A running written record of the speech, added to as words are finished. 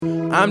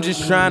I'm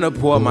just trying to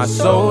pour my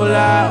soul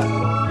out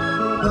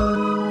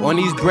on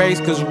these breaks,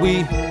 cause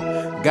we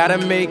gotta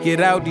make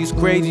it out these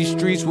crazy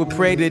streets. Will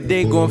pray that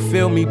they gon'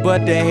 feel me,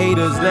 but the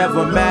haters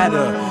never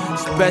matter.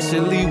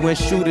 Especially when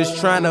shooters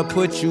tryna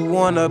put you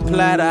on a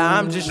platter.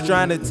 I'm just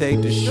tryna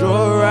take the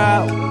short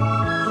route.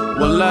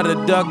 Well, love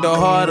to duck the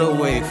harder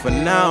way. For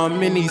now,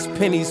 I'm in these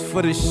pennies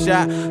for the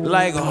shot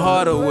like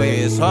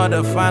Hardaway. It's hard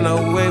to find a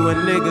way when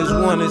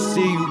niggas wanna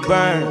see you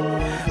burn.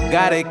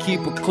 Gotta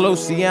keep it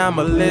close, see I'm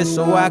a list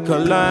so I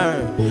can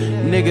learn.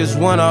 Niggas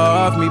wanna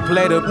off me,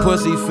 play the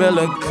pussy, feel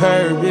a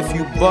curve. If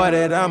you bought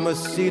it, I'ma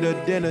see the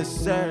dinner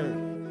served.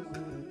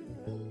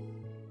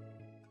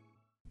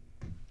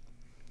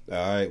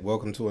 Alright,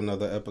 welcome to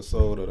another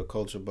episode of the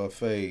Culture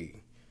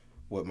Buffet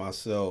with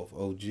myself,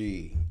 OG,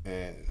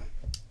 and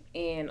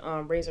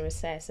Razor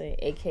Assassin,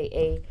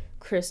 aka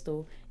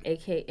Crystal,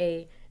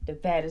 aka the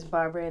baddest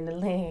barber in the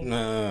land,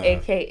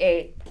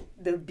 aka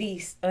the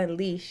Beast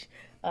Unleashed,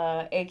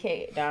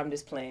 aka. Nah, I'm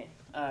just playing.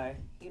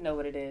 You know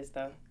what it is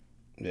though.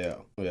 Yeah,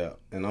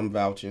 and I'm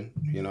vouching.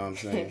 You know what I'm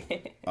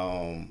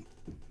saying?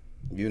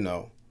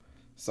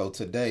 So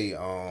today,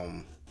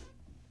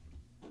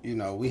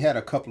 we had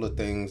a couple of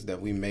things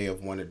that we may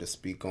have wanted to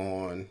speak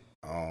on.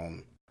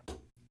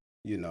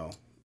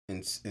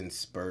 In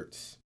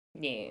spurts.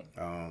 Yeah.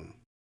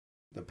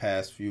 The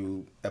past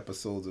few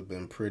episodes have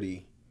been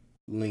pretty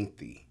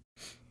lengthy,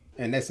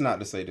 and that's not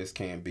to say this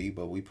can't be,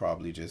 but we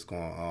probably just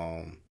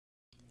gonna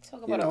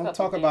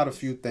talk about a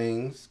few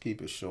things,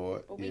 keep it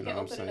short. But we can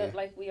open it up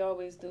like we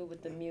always do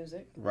with the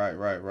music.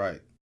 Right.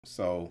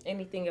 So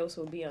anything else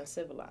will be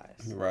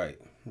uncivilized. Right.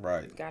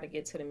 Got to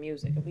get to the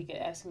music. If we could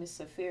ask Miss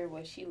Saphir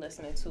what she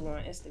listening to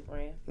on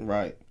Instagram.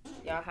 Right.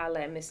 Y'all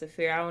holla at Miss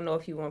Saphir. I don't know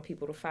if you want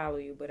people to follow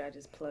you, but I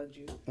just plugged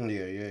you.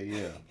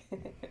 Yeah.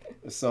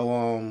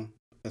 So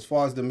as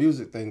far as the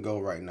music thing go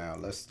right now,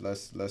 let's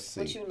see.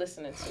 What you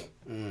listening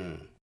to?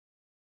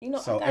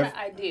 So I got an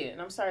idea,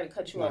 and I'm sorry to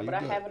cut you off, but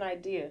I have an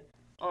idea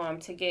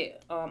to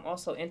get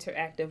also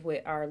interactive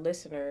with our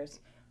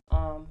listeners.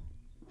 How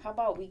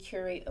about we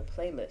curate a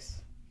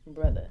playlist,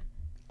 brother?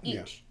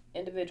 Each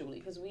individually,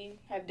 because we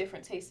have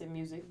different tastes in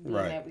music, being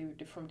that we were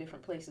from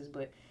different places,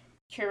 but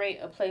curate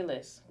a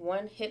playlist.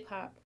 1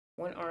 hip-hop,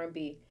 1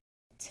 R&B,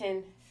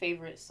 10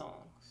 favorite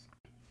songs.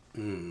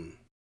 10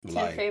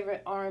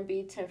 favorite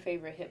R&B, 10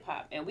 favorite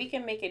hip-hop. And we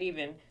can make it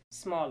even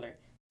smaller.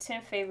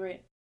 10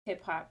 favorite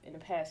hip-hop in the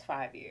past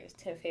 5 years,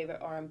 10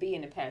 favorite R&B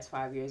in the past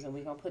 5 years, and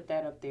we're going to put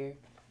that up there,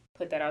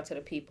 put that out to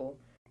the people.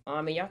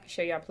 And y'all can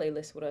share your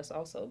playlist with us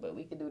also, but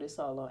we can do this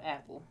all on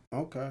Apple.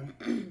 Okay.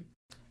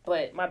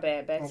 But my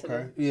bad, back to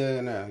the...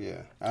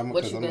 Yeah.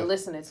 What you been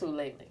listening to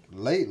lately?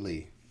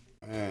 Lately?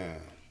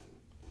 Man.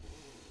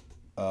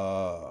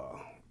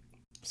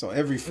 So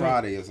every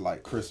Friday is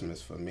like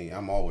Christmas for me.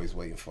 I'm always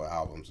waiting for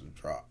albums to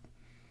drop.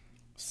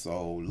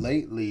 So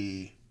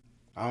lately,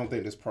 I don't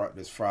think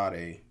this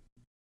Friday,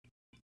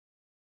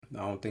 I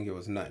don't think it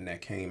was nothing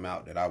that came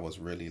out that I was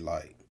really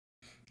like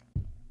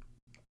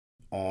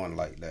on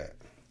like that.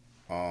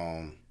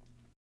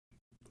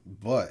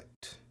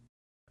 But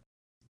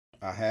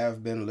I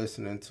have been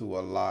listening to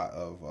a lot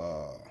of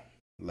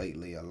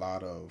lately, a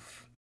lot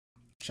of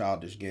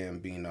Childish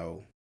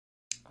Gambino.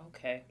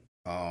 Okay.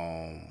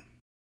 I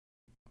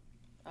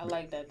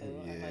like that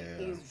dude. Yeah.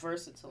 He's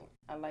versatile.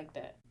 I like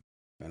that.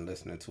 Been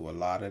listening to a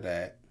lot of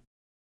that.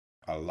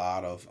 A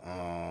lot of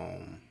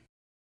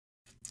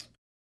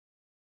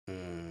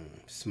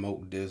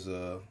Smoke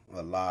DZA,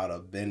 a lot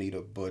of Benny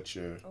the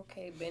Butcher.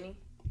 Okay, Benny.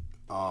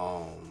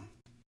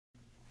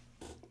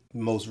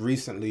 Most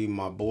recently,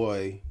 my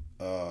boy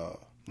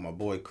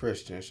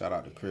Christian, shout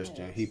out to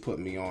Christian. He put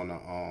me on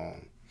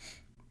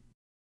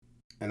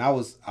and I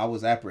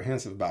was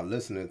apprehensive about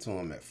listening to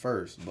him at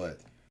first, but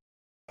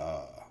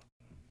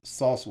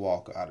Sauce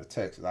Walker out of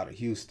Texas, out of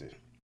Houston.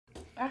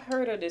 I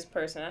heard of this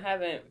person. I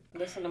haven't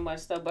listened to much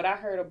stuff, but I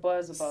heard a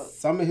buzz about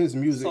some of his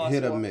music Sauce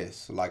hit or Walker.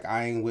 miss. Like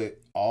I ain't with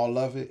all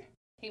of it.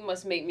 He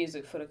must make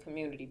music for the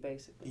community,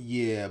 basically.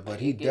 Yeah, but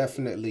he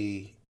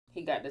definitely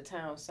he got the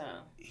town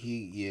sound.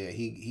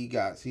 He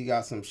got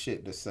some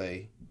shit to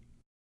say.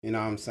 You know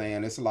what I'm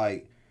saying? It's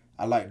like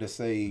I like to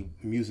say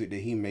music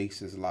that he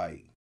makes is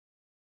like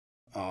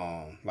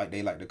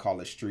they like to call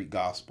it street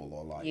gospel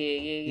or like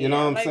you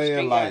know what I'm saying?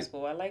 Street like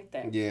gospel. I like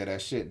that. Yeah,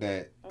 that shit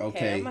that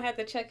okay. I'm gonna have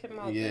to check him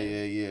out.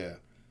 Yeah.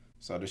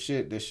 So the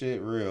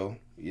shit real,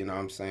 you know what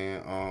I'm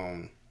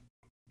saying?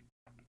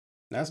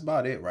 That's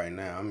about it right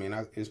now. I mean,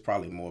 it's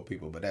probably more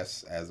people, but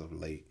that's as of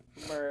late.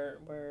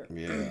 Word.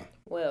 Yeah.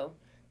 Well,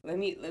 let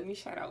me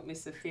shout out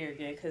Miss Saphir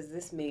again, because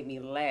this made me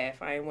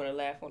laugh. I didn't want to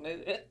laugh on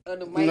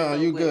the mic. No,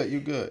 you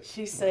good.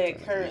 She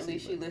said currently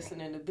she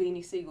listening to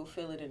Beanie Siegel,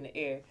 Feel It in the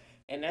Air.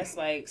 And that's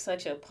like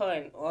such a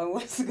pun on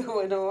what's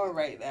going on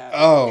right now.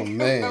 Oh,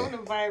 man.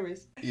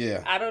 Coronavirus.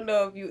 Yeah. I don't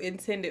know if you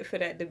intended for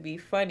that to be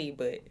funny,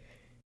 but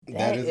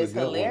that is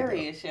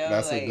hilarious, yo.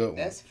 That's a good one.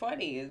 That's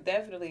funny. It's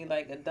definitely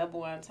like a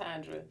double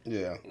entendre.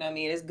 Yeah. You know what I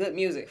mean? It's good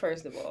music,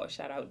 first of all.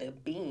 Shout out to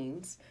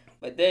Beans.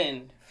 But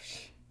then,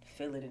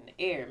 feel it in the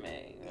air,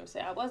 man. You know what I'm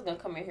saying? I was going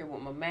to come in here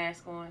with my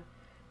mask on,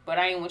 but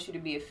I ain't want you to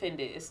be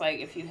offended. It's like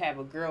if you have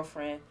a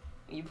girlfriend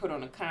and you put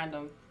on a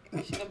condom,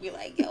 she gonna be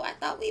like, yo, I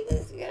thought we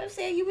was, you know what I'm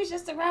saying? You was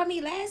just around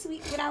me last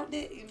week without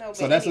the, you know. But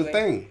so that's anyway. the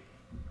thing.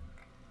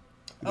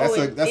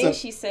 Then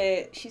she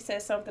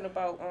said something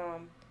about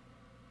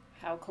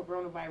how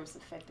coronavirus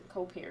affected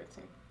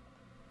co-parenting.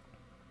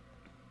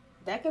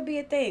 That could be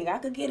a thing. I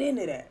could get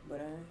into that, but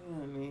you know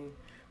what I mean.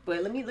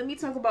 But let me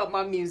talk about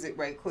my music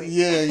right quick.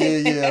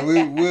 Yeah.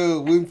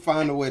 We'll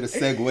find a way to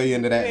segue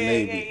into that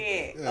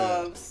maybe.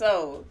 Yeah.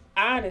 So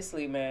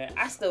honestly, man,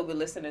 I still be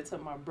listening to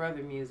my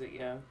brother music,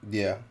 yo.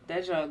 Yeah.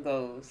 That junk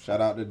goes.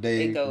 Shout out to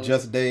Dave. It goes.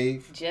 Just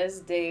Dave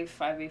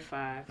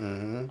 585.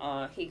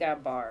 Mm-hmm. He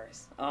got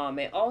bars.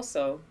 And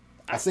also.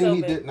 I seen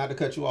he did, not to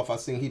cut you off, I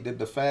seen he did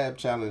the Fab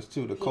Challenge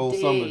too, the cold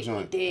summer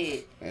joint. He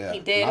did. Yeah. He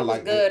did. It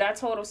was good. I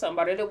told him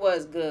something about it. It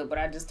was good, but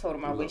I just told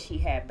him I wish he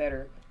had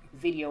better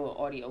video and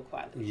audio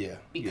quality. Yeah.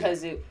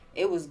 Because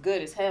it was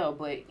good as hell,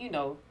 but you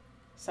know,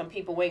 some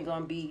people ain't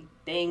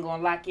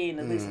gonna lock in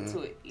and listen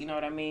to it. You know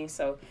what I mean?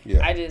 So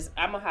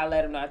I'ma holler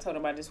at him. I told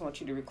him I just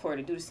want you to record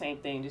it. Do the same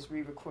thing, just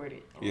re-record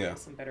it. And get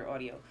some better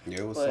audio. Yeah,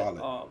 it was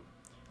solid.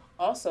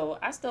 Also,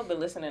 I still been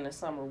listening to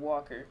Summer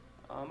Walker.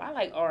 I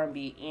like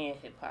R&B and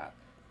hip hop.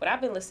 But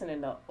I've been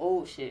listening to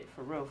old shit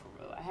for real.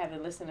 I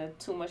haven't listened to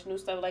too much new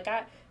stuff. Like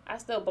I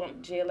still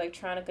bump J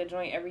Electronica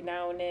joint every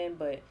now and then,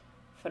 but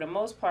for the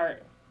most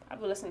part, I've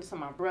been listening to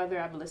my brother.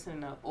 I've been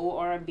listening to old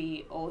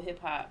R&B, old hip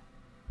hop.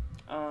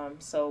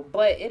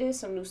 But it is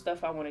some new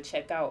stuff I want to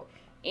check out.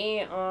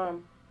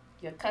 And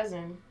your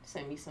cousin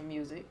sent me some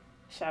music.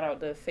 Shout out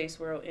to Face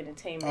World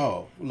Entertainment.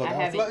 Oh, look,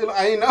 I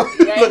ain't know.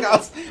 Look,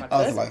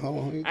 I was like, hold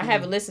on. I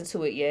haven't listened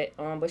to it yet.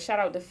 But shout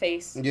out to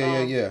Face.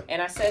 Yeah.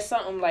 And I said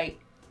something like,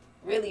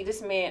 really,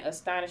 this man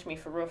astonished me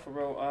for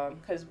real.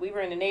 Because we were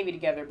in the Navy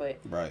together, but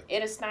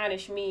it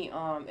astonished me.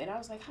 And I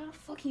was like, how the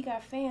fuck he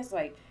got fans?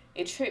 Like,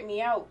 it tripped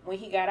me out. When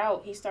he got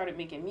out, he started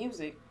making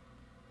music.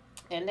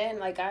 And then,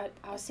 like, I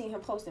seen him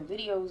posting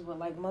videos with,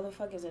 like,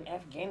 motherfuckers in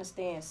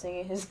Afghanistan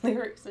singing his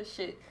lyrics and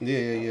shit.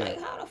 Yeah.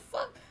 Like, how the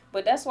fuck?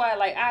 But that's why,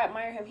 like, I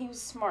admire him. He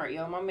was smart,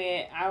 yo. My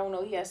man, I don't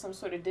know, he had some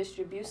sort of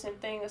distribution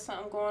thing or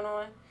something going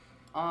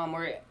on.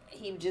 Or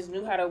he just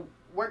knew how to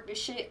work the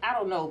shit. I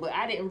don't know, but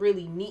I didn't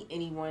really meet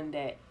anyone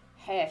that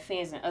had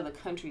fans in other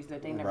countries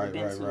that they never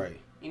been to. Right.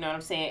 You know what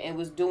I'm saying? And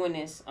was doing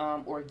this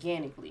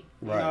organically.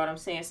 You know what I'm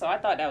saying? So I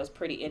thought that was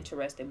pretty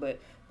interesting. But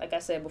like I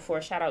said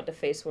before, shout out to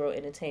Face World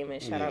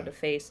Entertainment. Shout out to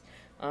Face.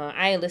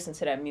 I ain't listened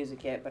to that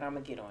music yet, but I'm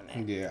going to get on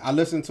that. Yeah, I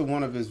listened to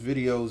one of his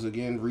videos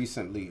again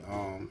recently.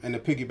 And to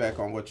piggyback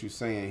on what you're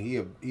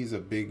saying, he's a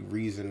big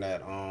reason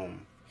that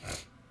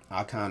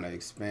I kind of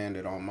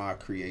expanded on my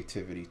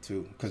creativity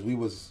too. Because we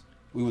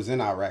was in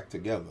Iraq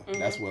together.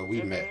 That's where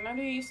we met. I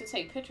knew you used to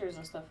take pictures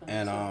and stuff.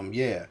 And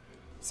yeah.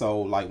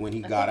 So, like, when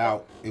he got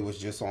out, it was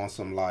just on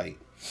some, like,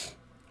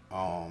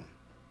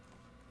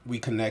 we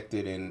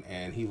connected,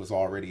 and he was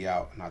already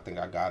out, and I think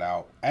I got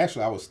out.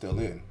 Actually, I was still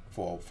in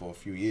for a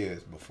few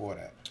years before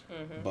that.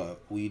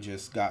 But we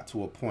just got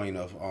to a point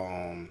of,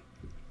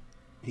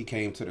 he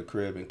came to the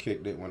crib and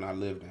kicked it when I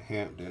lived in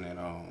Hampton,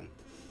 and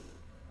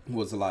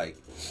was like,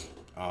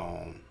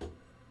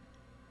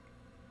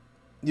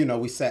 you know,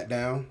 we sat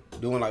down,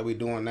 doing like we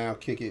doing now,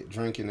 kick it,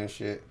 drinking and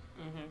shit.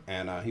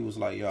 And he was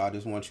like, yo, I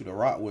just want you to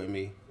rock with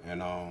me.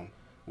 And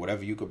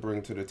whatever you could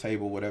bring to the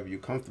table, whatever you're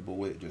comfortable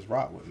with, just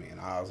rock with me. And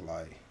I was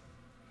like,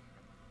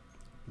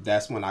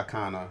 that's when I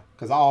kind of,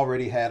 because I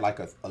already had like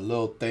a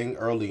little thing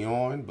early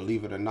on,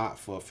 believe it or not,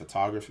 for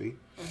photography.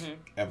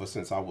 Ever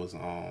since I was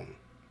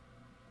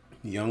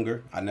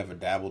younger. I never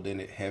dabbled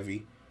in it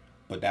heavy.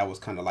 But that was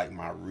kind of like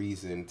my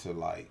reason to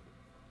like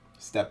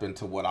step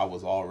into what I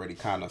was already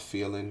kind of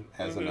feeling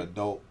as an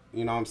adult.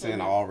 You know what I'm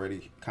saying? I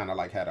already kind of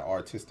like had an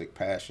artistic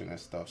passion and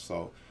stuff.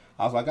 So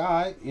I was like, all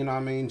right, you know what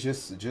I mean?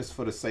 Just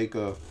for the sake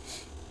of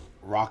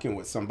rocking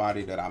with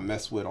somebody that I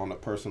mess with on a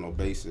personal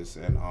basis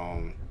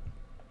and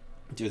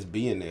just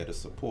being there to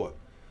support.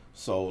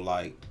 So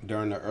like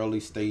during the early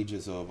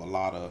stages of a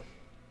lot of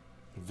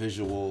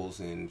visuals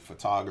and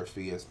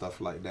photography and stuff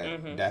like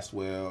that, that's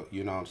where,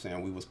 you know what I'm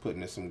saying, we was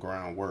putting in some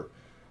groundwork.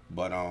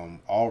 But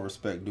all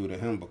respect due to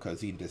him because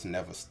he just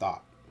never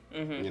stopped.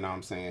 You know what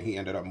I'm saying? He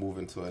ended up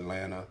moving to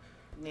Atlanta.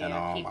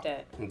 Yeah, keep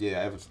that.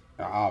 Yeah,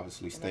 I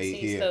obviously stayed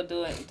here.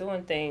 Still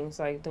doing things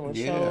like doing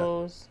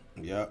shows.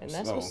 Yeah, and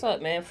that's what's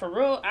up, man. For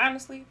real,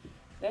 honestly,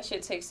 that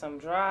shit takes some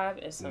drive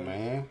and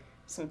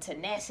some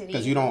tenacity.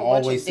 Because you don't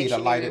always see the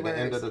light at the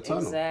end of the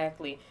tunnel.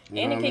 Exactly,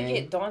 and it can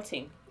get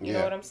daunting. You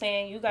know what I'm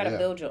saying? You got to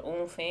build your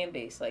own fan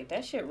base. Like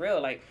that shit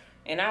real. Like,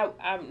 and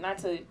I'm not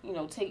to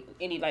take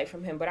any light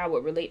from him, but I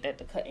would relate that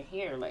to cutting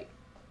hair. Like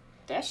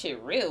that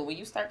shit real. When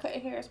you start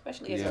cutting hair,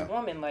 especially as a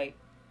woman, like.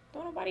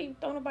 Don't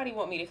nobody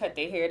want me to cut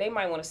their hair. They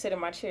might want to sit in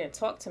my chair and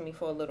talk to me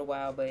for a little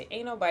while, but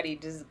ain't nobody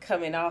just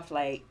coming off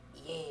like,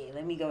 yeah,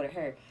 let me go to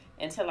her.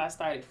 Until I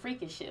started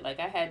freaking shit. Like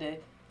I had to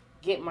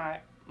get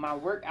my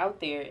work out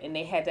there and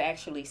they had to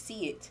actually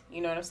see it. You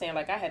know what I'm saying?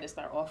 Like I had to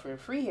start offering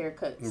free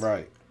haircuts.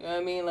 Right. You know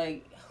what I mean?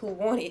 Like who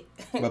want it?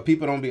 But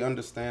people don't be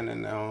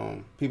understanding.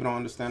 People don't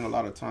understand a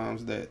lot of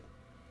times that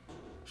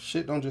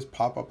shit don't just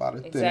pop up out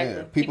of thin exactly.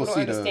 air. People don't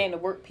understand the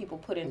work people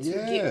put in to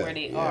get where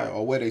they are.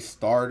 Or where they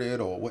started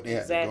or what they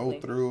had to go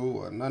through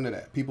or none of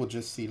that. People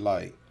just see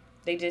like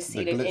they just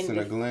see the glitz and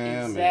the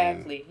glam.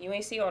 Exactly. You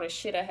ain't see all the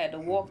shit I had to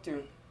walk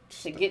through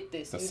to get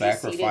this. The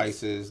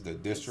sacrifices, the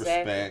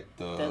disrespect,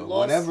 the loss,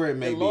 whatever it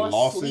may be,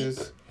 losses.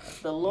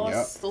 Sleep, the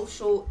lost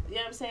social, you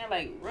know what I'm saying?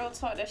 Like, real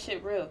talk, that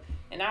shit real.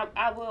 And I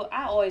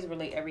always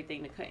relate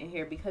everything to cutting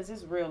hair because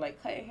it's real.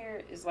 Like, cutting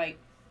hair is like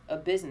a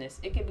business.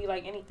 It could be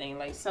like anything.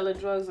 Like, selling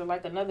drugs or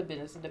like another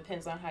business. It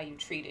depends on how you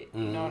treat it.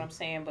 You know what I'm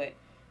saying? But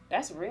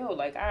that's real.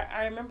 Like,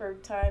 I remember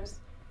times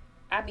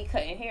I be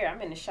cutting hair.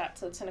 I'm in the shop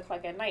till 10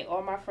 o'clock at night.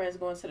 All my friends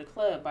going to the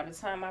club. By the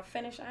time I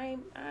finish, I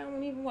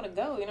don't even want to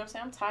go. You know what I'm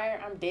saying? I'm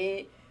tired. I'm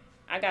dead.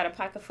 I got a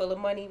pocket full of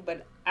money,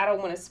 but I don't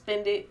want to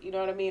spend it. You know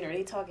what I mean? Or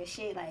they talking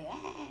shit like,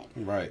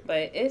 Right.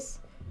 But it's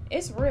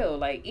real.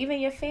 Like, even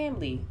your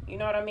family. You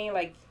know what I mean?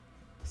 Like,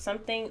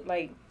 something,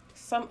 like,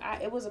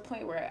 it was a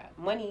point where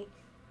money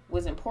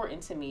was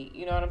important to me.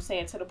 You know what I'm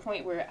saying? To the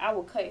point where I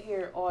would cut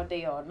hair all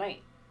day, all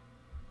night.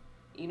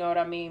 You know what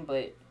I mean?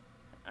 But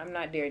I'm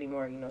not there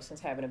anymore, you know,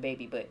 since having a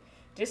baby. But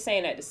just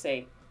saying that to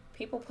say,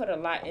 people put a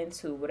lot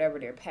into whatever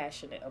they're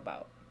passionate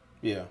about.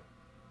 Yeah.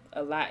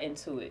 A lot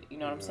into it. You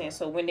know what I'm saying?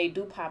 So when they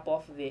do pop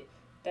off of it,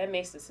 that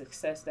makes the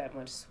success that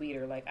much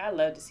sweeter. Like, I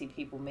love to see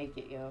people make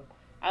it, yo.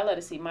 I love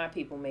to see my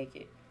people make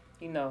it,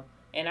 you know.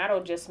 And I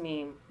don't just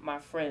mean my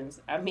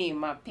friends. I mean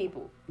my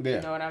people. Yeah.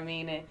 You know what I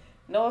mean? And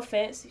no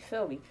offense, you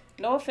feel me?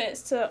 No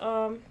offense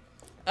to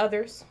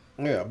others.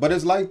 Yeah, but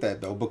it's like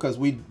that, though, because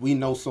we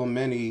know so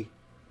many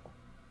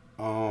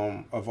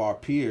of our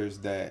peers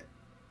that,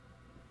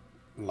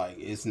 like,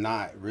 it's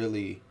not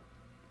really,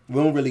 we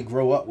don't really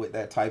grow up with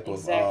that type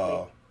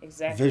of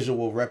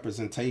visual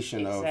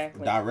representation of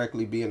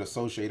directly being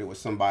associated with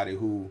somebody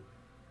who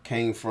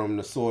came from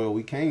the soil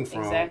we came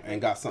from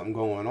and got something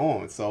going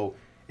on. So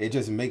it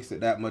just makes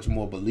it that much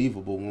more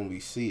believable when we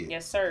see it.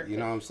 Yes, sir. You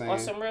know what I'm saying? On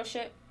some real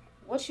shit,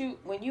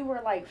 when you were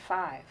like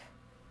 5,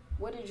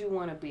 what did you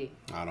want to be?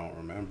 I don't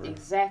remember.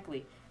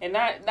 Exactly. And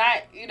not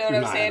you know what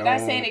I'm saying? Not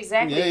saying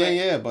exactly.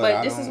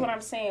 But this is what I'm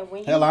saying.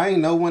 I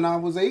ain't know when I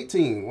was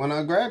 18, when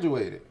I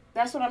graduated.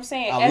 That's what I'm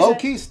saying. I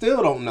low-key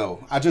still don't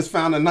know. I just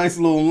found a nice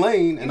little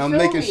lane, and I'm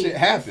making shit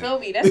happen. You feel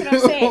me? That's what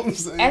I'm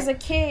saying. As a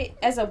kid,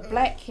 as a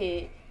black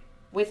kid,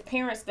 with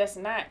parents that's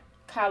not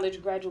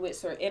college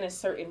graduates or in a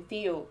certain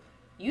field,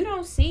 you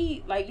don't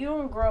see, like, you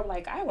don't grow up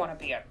like, I want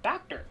to be a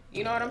doctor.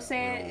 You know what I'm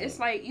saying? It's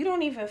like, you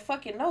don't even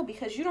fucking know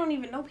because you don't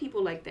even know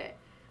people like that.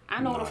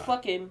 I know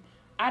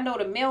I know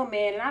the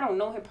mailman, and I don't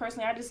know him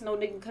personally. I just know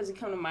nigga because he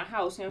come to my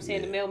house. You know what I'm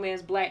saying? The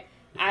mailman's black.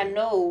 I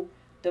know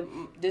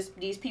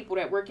these people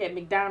that work at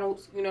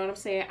McDonald's. You know what I'm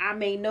saying? I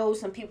may know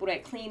some people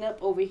that clean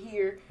up over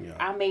here. Yeah.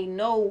 I may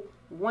know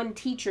one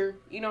teacher.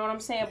 You know what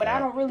I'm saying? But I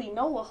don't really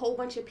know a whole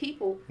bunch of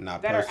people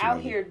that are out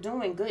here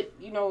doing good.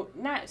 You know,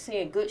 not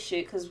saying good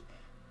shit because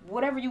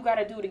whatever you got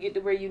to do to get to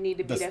where you need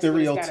to be. That's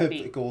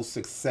stereotypical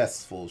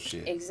successful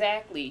shit.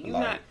 Exactly.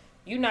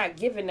 You're not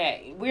giving that.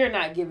 We're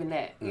not giving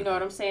that. You know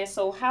what I'm saying?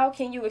 So how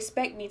can you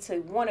expect me to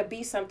want to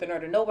be something or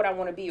to know what I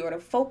want to be or to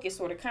focus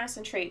or to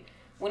concentrate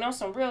when on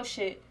some real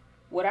shit,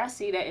 what I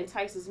see that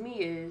entices me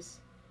is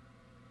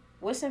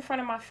what's in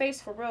front of my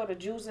face for real, the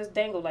jewels that's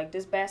dangled like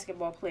this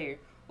basketball player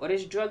or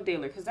this drug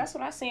dealer. Because that's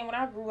what I seen when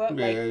I grew up.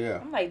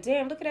 I'm like,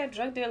 damn, look at that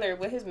drug dealer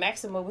with his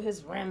Maxima, with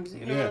his rims.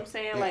 You know what I'm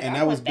saying? Like, and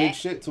that was big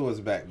shit to us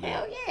back then.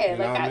 Hell yeah.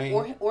 You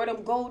know or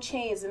them gold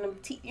chains and them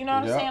you know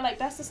what I'm saying? Like,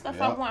 that's the stuff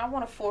I want. I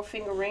want a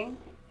 4-finger ring.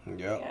 Yeah.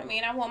 You know what I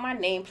mean? I want my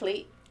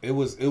nameplate. It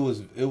was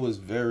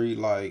very,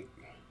 like,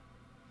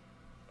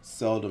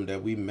 seldom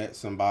that we met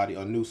somebody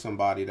or knew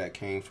somebody that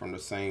came from the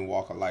same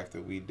walk of life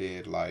that we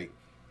did. Like,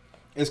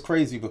 it's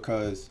crazy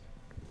because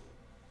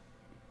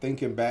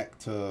thinking back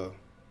to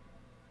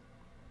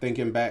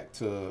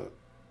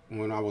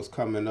when I was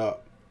coming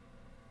up,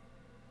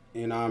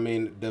 you know what I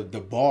mean, the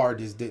bar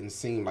just didn't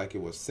seem like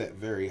it was set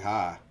very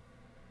high.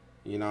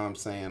 You know what I'm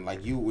saying?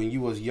 Like, when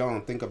you was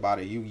young, think about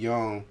it, you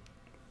young,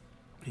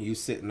 you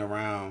sitting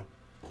around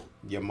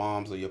your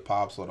moms or your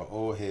pops or the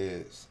old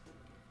heads,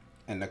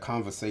 and the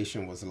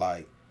conversation was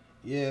like,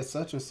 yeah,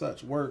 such and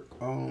such work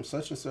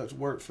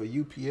for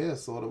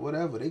UPS or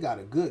whatever. They got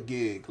a good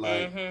gig.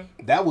 Like,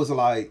 that was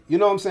like, you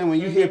know what I'm saying?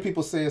 When you hear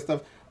people saying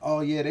stuff,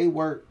 oh yeah, they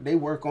work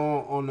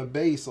on the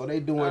base, or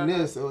they doing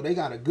this, or they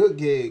got a good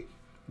gig.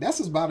 That's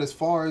about as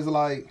far as,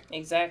 like,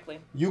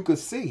 you could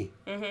see.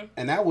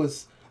 And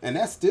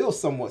that's still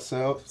somewhat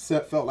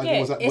felt like it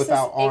was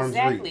without arm's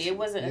reach. It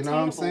wasn't you know what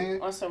I'm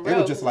saying? On some real,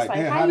 it was just like,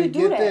 damn, how they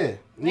get there?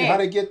 Yeah, how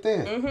they get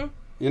there?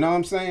 You know what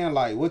I'm saying?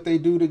 Like, what they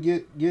do to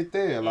get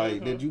there?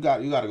 Like, did you got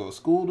to go to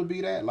school to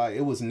be that? Like,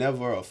 it was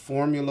never a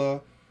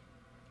formula.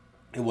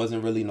 It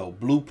wasn't really no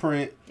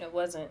blueprint. It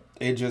wasn't.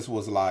 It just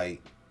was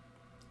like,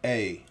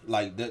 hey,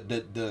 like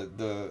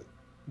the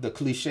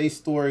cliche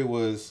story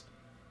was,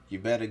 you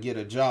better get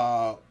a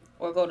job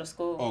or go to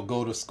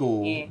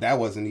school. Yeah. That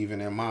wasn't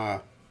even in my.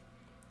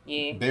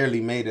 Yeah.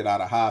 Barely made it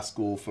out of high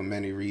school for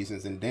many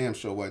reasons, and damn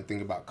sure wasn't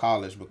thinking about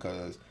college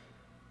because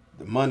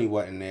the money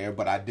wasn't there.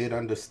 But I did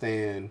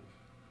understand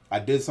I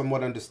did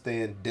somewhat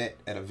understand debt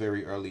at a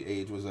very early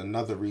age. Was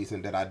another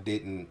reason that I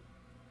didn't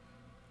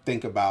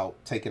think about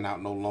taking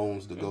out no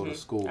loans to go to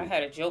school. I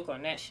had a joke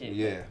on that shit.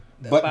 Yeah.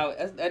 About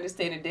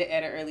understanding debt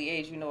at an early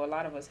age. You know, a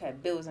lot of us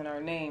had bills in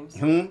our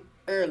names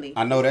early.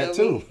 I know that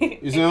too.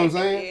 You see what I'm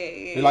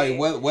saying? Yeah.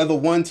 Like whether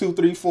 1, 2,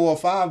 3, 4, or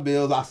 5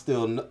 bills,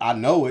 I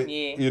know it.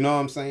 Yeah. You know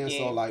what I'm saying? Yeah.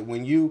 So like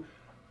when you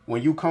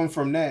come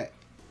from that,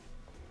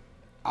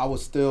 I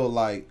was still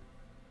like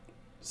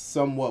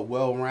somewhat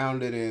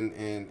well-rounded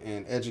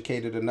and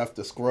educated enough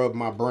to scrub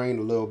my brain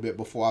a little bit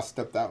before I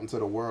stepped out into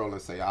the world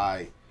and say,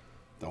 I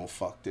don't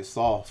fuck this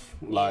off.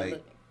 Yeah, like,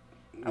 look,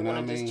 I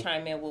want to just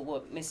chime in with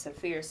what Miss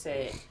Safir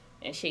said,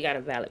 and she got a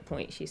valid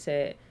point. She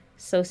said,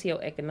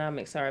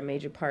 socioeconomics are a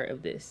major part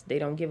of this. They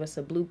don't give us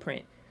a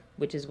blueprint,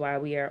 which is why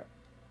we are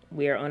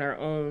on our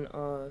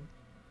own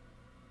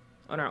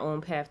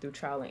path through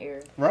trial and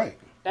error. Right.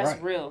 That's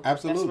real.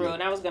 Absolutely. That's real.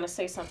 And I was gonna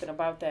say something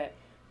about that.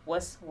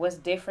 What's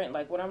different?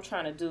 Like what I'm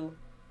trying to do,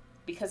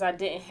 because I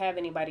didn't have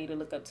anybody to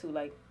look up to.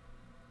 Like,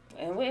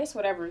 and it's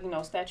whatever, you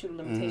know. Statute of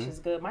limitations is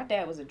good. My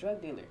dad was a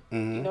drug dealer. You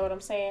know what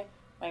I'm saying?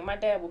 Like my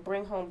dad would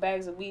bring home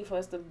bags of weed for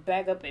us to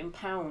bag up in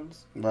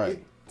pounds.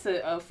 Right.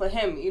 To for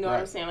him, you know what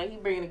I'm saying? Like he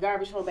bringing the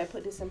garbage home back,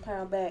 put this in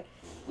pound bag.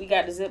 We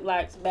got the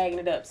Ziplocs bagging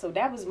it up. So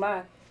that was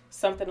my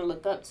something to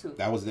look up to.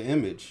 That was the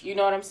image. You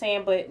know what I'm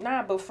saying?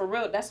 But for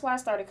real, that's why I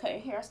started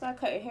cutting hair. I started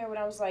cutting hair when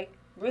I was like,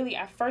 really,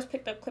 I first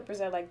picked up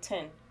clippers at like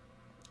 10.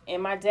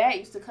 And my dad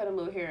used to cut a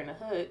little hair in the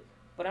hood.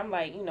 But I'm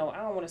like, you know, I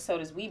don't want to sell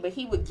this weed. But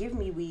he would give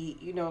me weed,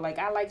 you know, like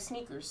I like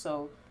sneakers.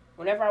 So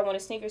whenever I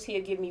wanted sneakers,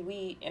 he'd give me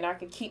weed and I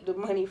could keep the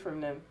money from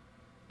them.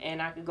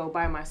 And I could go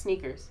buy my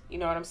sneakers. You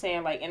know what I'm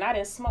saying? Like, and I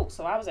didn't smoke,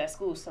 so I was at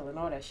school selling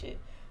all that shit.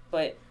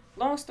 But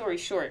long story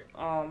short,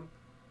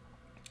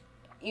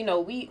 you know,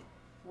 we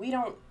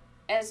don't,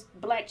 as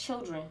black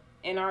children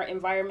in our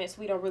environments,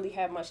 we don't really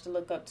have much to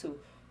look up to.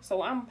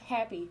 So I'm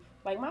happy.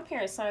 Like, my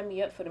parents signed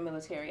me up for the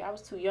military. I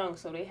was too young,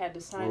 so they had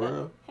to sign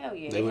up. Hell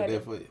yeah. They went there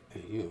for,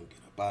 hey, you don't get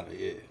up out of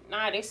here.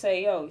 Nah, they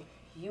say, yo,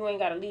 you ain't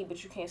got to leave,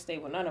 but you can't stay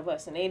with none of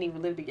us. And they ain't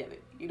even live together.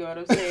 You know what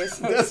I'm saying?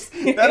 So,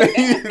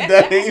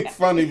 that ain't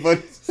funny,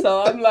 but...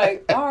 So I'm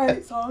like, all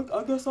right, so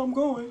I guess I'm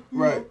going.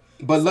 Right. Know?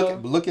 But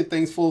look at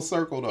things full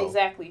circle, though.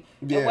 Exactly.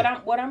 Yeah.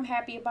 And what I'm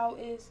happy about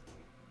is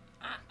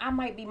I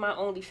might be my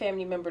only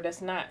family member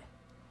that's not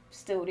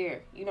still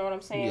there. You know what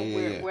I'm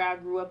saying? Where I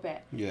grew up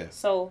at. Yeah.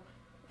 So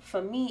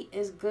for me,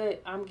 it's good.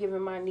 I'm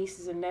giving my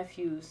nieces and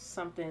nephews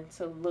something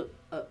to look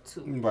up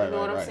to. Right, you know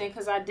what I'm saying?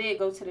 Because I did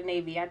go to the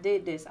Navy. I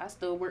did this. I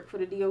still work for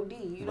the DOD.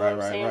 You know what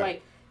I'm saying?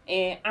 Like,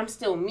 and I'm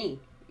still me.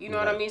 You know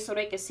what I mean? So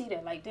they can see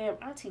that, like, damn,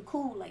 auntie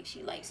cool. Like,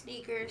 she likes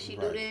sneakers. She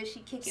do this.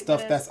 She kick it.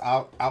 Stuff that's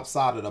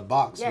outside of the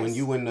box. Yes. When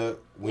you in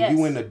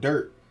the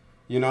dirt,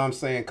 you know what I'm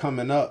saying?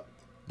 Coming up,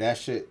 that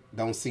shit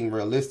don't seem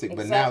realistic.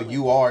 Exactly. But now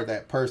you are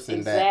that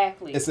person that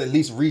it's at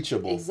least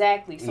reachable.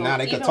 Exactly. So now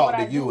they can talk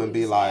to you and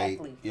be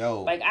like,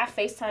 yo. Like, I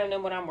FaceTime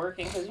them when I'm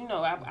working because, you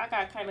know, I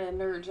got kind of a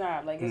nerd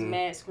job. Like, it's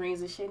mad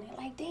screens and shit. And they're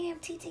like, damn,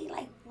 TT.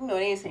 Like, you know,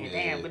 they ain't saying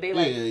damn, but they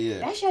like,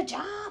 that's your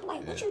job?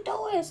 Like, what you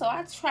doing? So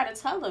I try to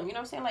tell them, you know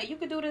what I'm saying? Like, you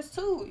could do this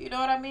too. You know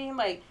what I mean?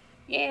 Like,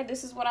 yeah,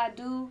 this is what I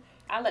do.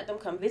 I let them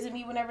come visit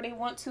me whenever they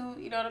want to.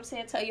 You know what I'm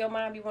saying? Tell your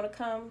mom you want to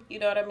come. You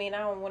know what I mean? I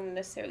don't want to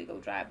necessarily go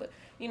drive, but,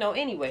 you know,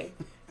 anyway.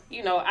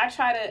 You know, I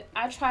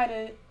try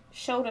to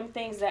show them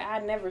things that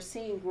I never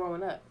seen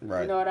growing up.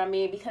 Right. You know what I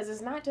mean? Because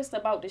it's not just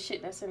about the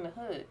shit that's in the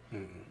hood,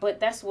 but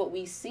that's what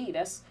we see.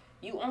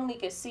 You only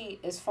can see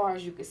as far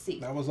as you can see.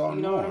 That was all.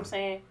 You know what I'm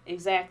saying?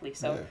 Exactly.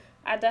 So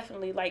I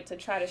definitely like to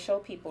try to show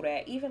people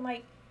that. Even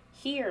like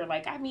here,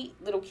 like I meet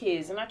little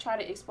kids and I try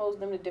to expose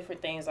them to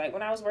different things. Like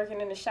when I was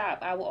working in the shop,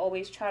 I would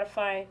always try to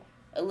find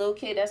a little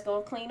kid that's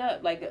gonna clean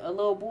up, like a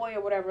little boy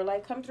or whatever.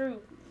 Like come through,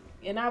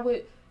 and I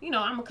would. You know,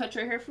 I'm going to cut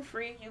your hair for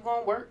free. You're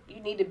going to work.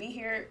 You need to be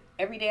here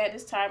every day at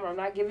this time or I'm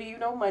not giving you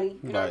no money.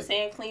 You know what I'm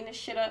saying? Clean this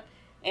shit up.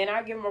 And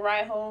I give him a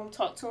ride home,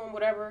 talk to him,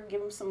 whatever.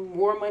 Give him some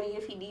more money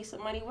if he needs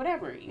some money,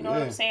 whatever. You know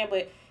what I'm saying?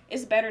 But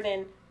it's better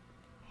than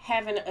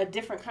having a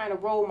different kind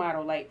of role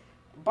model. Like,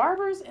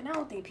 barbers, and I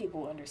don't think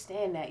people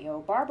understand that,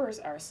 yo. Barbers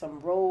are some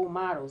role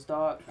models,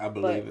 dog. I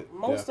believe it.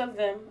 Most of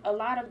them, a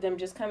lot of them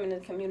just come into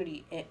the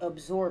community and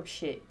absorb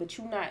shit. But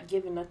you not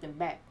giving nothing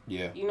back.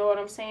 Yeah. You know what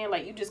I'm saying?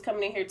 Like, you just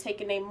coming in here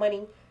taking their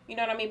money. You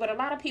know what I mean? But a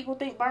lot of people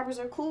think barbers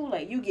are cool.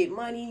 Like, you get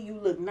money, you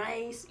look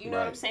nice. You know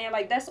what I'm saying?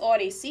 Like, that's all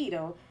they see,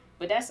 though.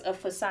 But that's a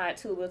facade,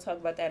 too. We'll talk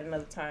about that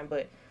another time.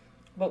 But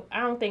I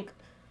don't think,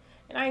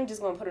 and I ain't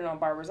just going to put it on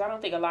barbers. I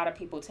don't think a lot of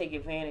people take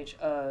advantage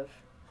of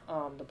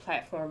the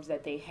platforms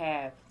that they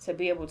have to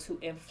be able to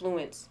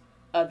influence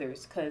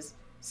others. Because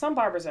some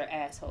barbers are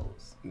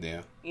assholes.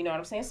 Yeah. You know what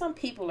I'm saying? Some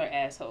people are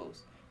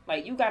assholes.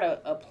 Like, you got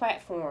a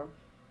platform,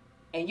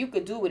 and you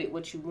could do with it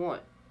what you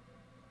want.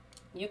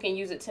 You can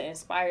use it to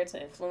inspire, to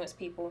influence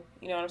people.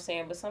 You know what I'm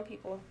saying? But some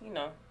people, you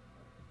know.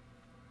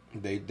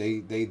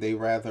 They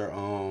rather, I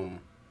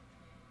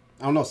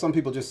don't know, some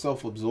people just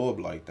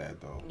self-absorbed like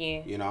that, though.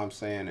 Yeah. You know what I'm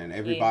saying? And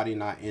everybody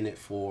not in it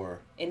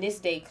for... In this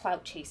day,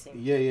 clout chasing.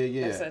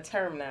 Yeah. That's a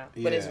term now,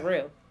 but it's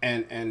real.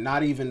 And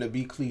not even to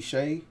be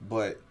cliche,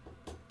 but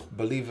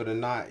believe it or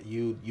not,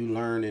 you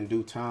learn in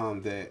due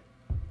time that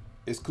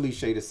it's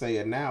cliche to say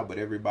it now, but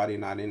everybody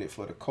not in it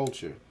for the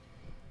culture.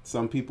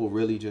 Some people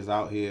really just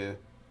out here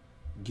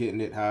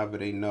getting it however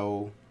they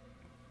know,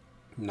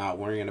 not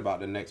worrying about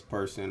the next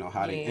person or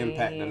how they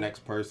impact the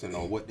next person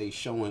or what they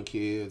showing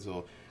kids.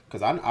 Or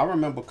because I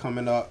remember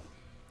coming up,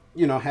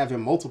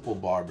 having multiple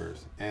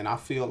barbers, and I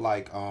feel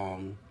like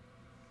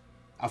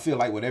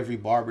with every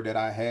barber that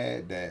I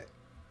had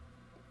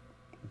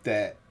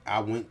that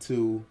I went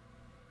to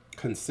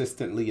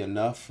consistently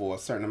enough for a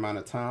certain amount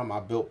of time, I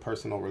built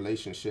personal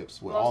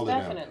relationships with all of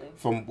them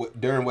from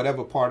during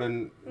whatever part of,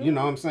 you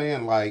know what I'm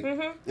saying, like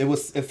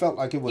it felt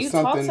like it was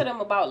something. You talk to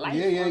them about life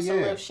on some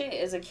real shit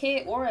as a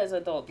kid or as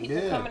an adult. People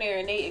come in there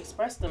and they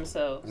express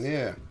themselves.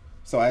 Yeah.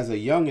 So as a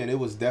youngin', it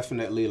was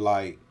definitely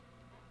like,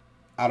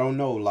 I don't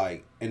know,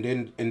 like, and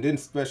then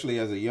especially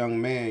as a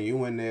young man,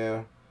 you in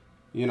there,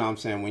 you know what I'm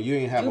saying, when you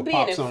ain't have a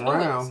pops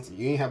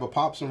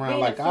around,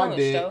 like I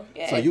did.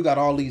 Yeah. So you got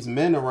all these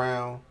men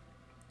around.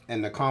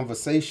 And the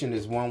conversation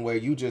is one where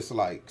you just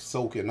like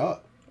soaking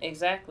up.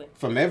 Exactly.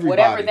 From everybody.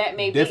 Whatever that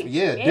may be.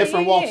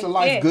 Different walks of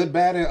life, good,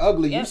 bad, and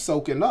ugly. You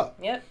soaking up.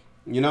 Yep.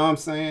 You know what I'm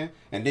saying?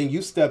 And then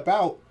you step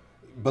out,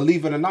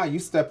 believe it or not, you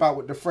step out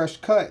with the fresh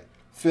cut,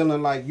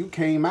 feeling like you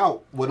came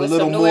out with a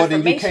little more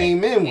than you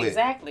came in with.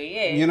 Exactly,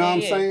 yeah. You know what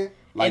I'm saying?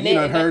 Like, you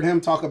done heard him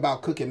talk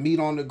about cooking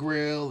meat on the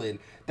grill and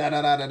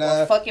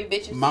da-da-da-da-da. Fucking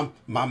bitches.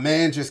 My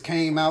man just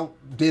came out,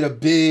 did a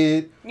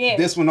bid. Yeah.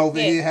 This one over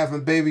here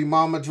having baby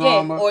mama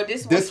drama. Yeah. Or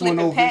this one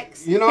over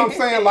packs. You know what I'm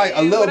saying? Like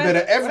a little bit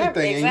of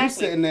everything. Exactly. And you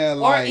sitting there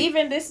like... Or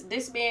even this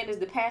man is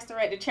the pastor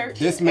at the church.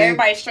 This man...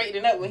 Everybody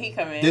straightening up when he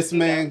come in. This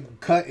man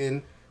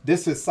cutting...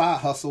 This is side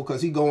hustle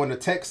because he going to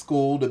tech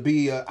school to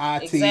be a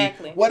IT.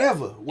 Exactly.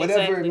 Whatever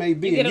it may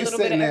be. And you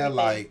sitting there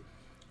like,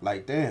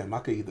 damn, I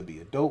could either be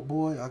a dope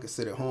boy, I could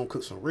sit at home,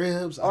 cook some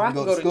ribs, or I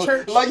could go to school.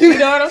 church. Like, you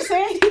know what I'm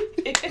saying?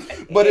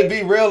 But it'd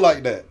be real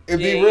like that.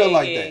 You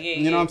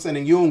know what I'm saying?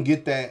 And you don't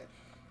get that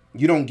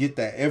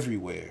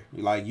everywhere.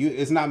 Like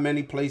it's not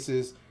many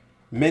places,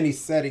 many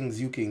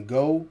settings you can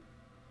go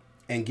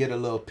and get a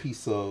little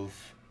piece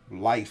of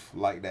life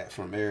like that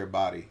from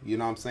everybody. You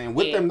know what I'm saying?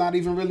 With them not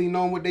even really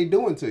knowing what they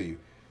doing to you.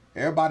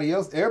 Everybody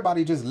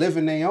just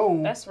living their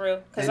own. That's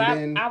real. Because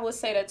I would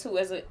say that too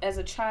as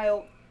a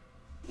child.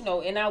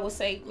 And I would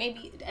say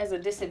maybe as a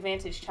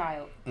disadvantaged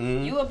child,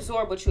 you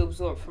absorb what you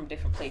absorb from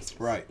different places.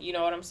 Right. You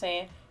know what I'm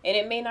saying? And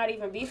it may not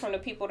even be from the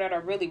people that are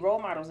really role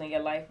models in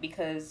your life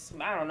because,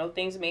 I don't know,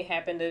 things may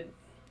happen to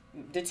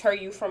deter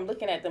you from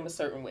looking at them a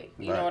certain way.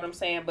 You know what I'm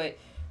saying? But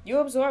you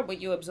absorb what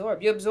you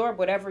absorb. You absorb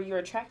whatever you're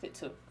attracted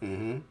to.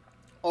 Mm-hmm.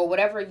 Or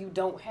whatever you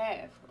don't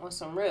have on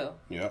some real.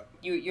 Yep.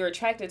 You're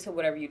attracted to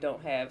whatever you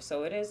don't have.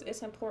 So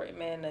it's important,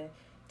 man,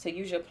 to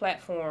use your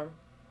platform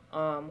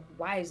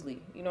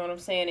wisely, you know what I'm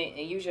saying,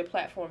 and use your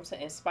platform to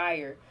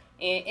inspire,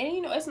 and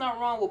it's not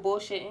wrong with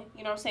bullshitting,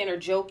 you know what I'm saying, or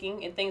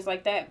joking and things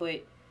like that,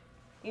 but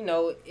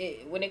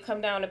when it come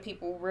down to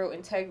people real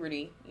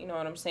integrity, you know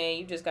what I'm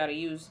saying, you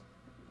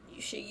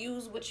should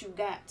use what you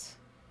got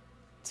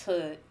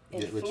to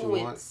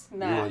influence. You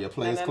want your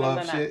Players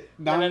Club shit?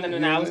 No,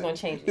 I was gonna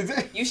change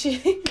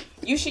it.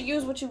 You should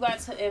use what you got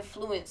to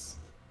influence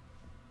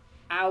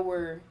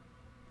our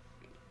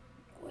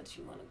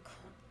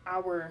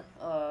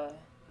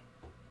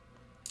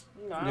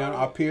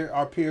our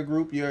peer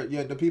group,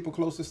 the people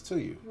closest to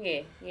you.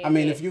 Yeah. I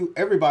mean,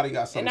 everybody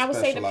got something. And I would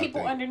special, say the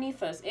people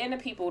underneath us and the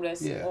people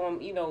that's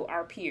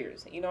our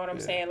peers. You know what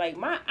I'm saying? Like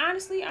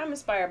honestly, I'm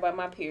inspired by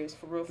my peers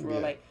for real. Yeah.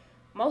 Like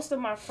most of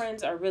my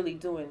friends are really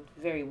doing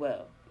very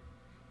well.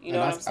 You know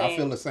what I'm saying? I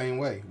feel the same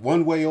way,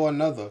 one way or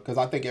another, because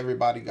I think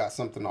everybody got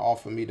something to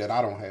offer me that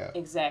I don't have.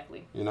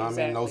 Exactly. You know what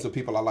I mean? Those are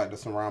people I like to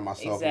surround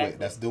myself with.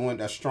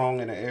 That's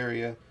strong in the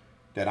area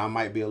that I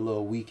might be a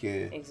little weak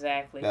in.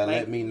 Exactly. That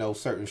let me know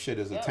certain shit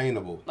is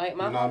attainable. Like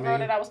my homegirl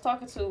that I was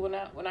talking to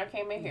when I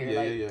came in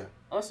here.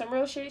 On some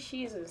real shit,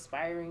 she is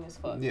inspiring as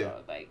fuck. Yeah. Bro.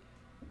 Like,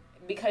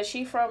 because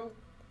she from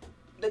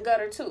the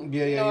gutter too.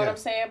 Yeah, you know what I'm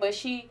saying? But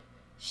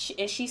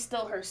she's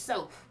still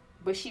herself.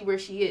 But she where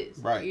she is.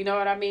 Right. You know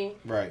what I mean?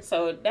 Right.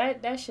 So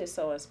that shit's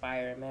so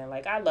inspiring, man.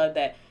 Like I love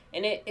that.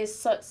 And it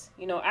sucks.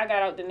 I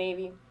got out the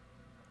Navy.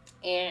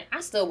 And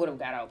I still would have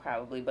got out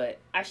probably, but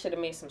I should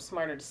have made some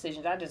smarter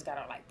decisions. I just got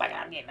out like, fuck it,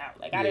 I'm getting out.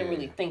 Like, I didn't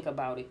really think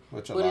about it.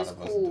 Which a lot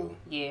of us do.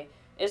 Yeah.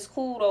 It's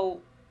cool, though.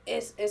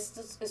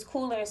 It's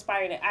cool and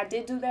inspiring. I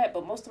did do that,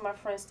 but most of my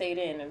friends stayed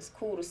in, and it's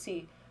cool to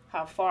see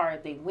how far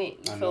they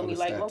went. You feel me?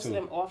 Like, most of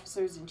them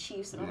officers and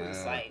chiefs, and I'm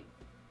just like,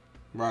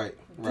 Right.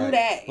 Do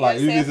that. You know what I'm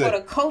saying? For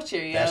the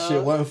culture, yo. That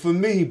shit wasn't for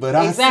me, but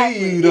I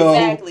see you, though.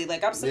 Exactly.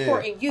 Like, I'm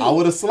supporting you. I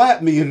would have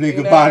slapped me a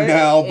nigga by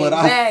now, but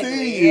I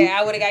see you. Yeah,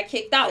 I would have got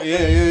kicked out.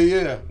 Yeah.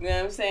 You know what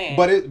I'm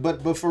saying?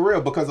 But for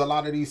real, because a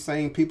lot of these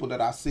same people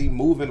that I see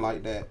moving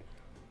like that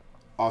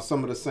are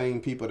some of the same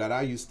people that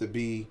I used to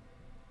be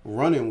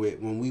running with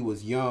when we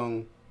was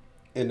young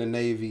in the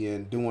Navy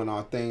and doing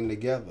our thing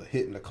together,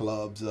 hitting the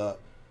clubs up,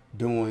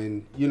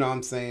 doing, you know what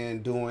I'm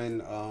saying,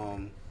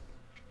 doing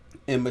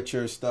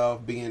immature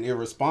stuff, being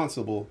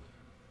irresponsible.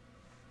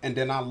 And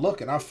then I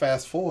look and I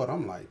fast forward.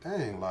 I'm like,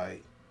 dang,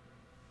 like,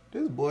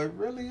 this boy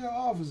really an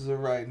officer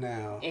right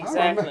now.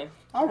 Exactly.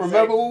 I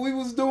remember what we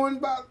was doing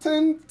about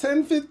 10,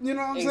 15, you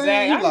know what I'm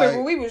saying? I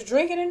remember we was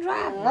drinking and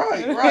driving.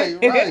 Right.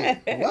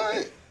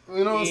 What?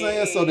 You know what I'm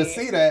saying? So to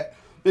see that,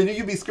 then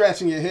you be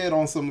scratching your head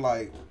on some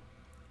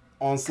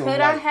Could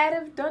I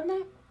have done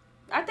that?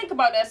 I think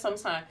about that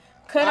sometimes.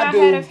 Could I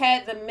have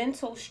had the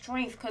mental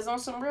strength? Because on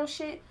some real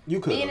shit, you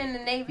could being in the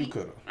Navy, you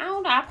could have. I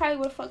don't know. I probably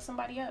would have fucked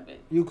somebody up.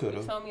 You could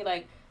have. You feel me?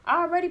 Like,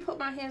 I already put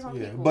my hands on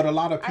people. But a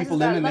lot of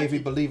people in the Navy,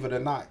 believe it or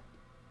not,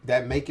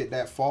 that make it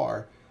that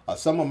far.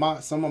 Some of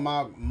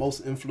my most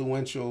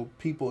influential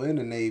people in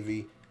the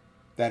Navy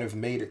that have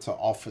made it to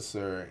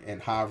officer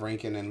and high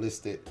ranking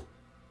enlisted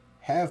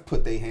have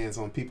put their hands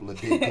on people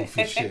that did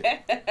goofy shit.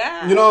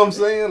 You know what I'm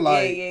saying?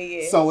 Like,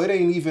 yeah. So it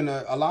ain't even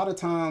a lot of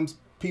times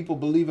people,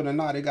 believe it or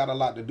not, it got a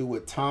lot to do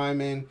with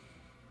timing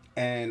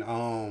and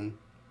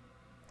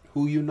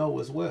who you know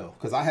as well.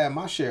 Because I had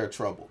my share of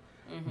trouble,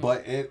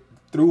 but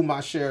through my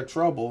share of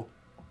trouble,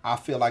 I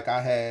feel like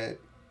I had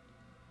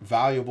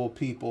valuable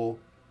people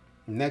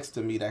next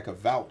to me that could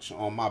vouch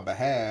on my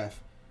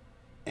behalf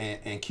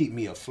and keep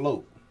me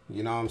afloat.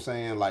 You know what I'm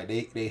saying? Like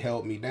they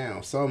held me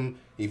down. Some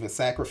even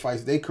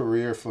sacrificed their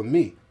career for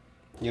me.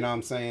 You know what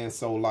I'm saying?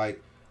 So like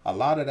a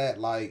lot of that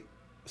like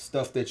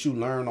stuff that you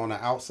learn on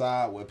the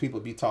outside where people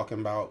be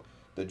talking about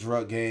the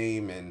drug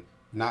game and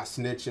not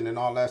snitching and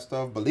all that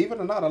stuff. Believe it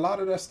or not, a lot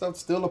of that stuff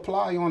still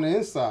apply on the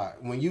inside.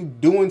 When you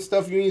doing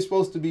stuff you ain't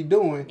supposed to be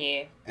doing.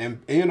 Yeah.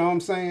 And you know what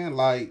I'm saying?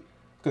 Like,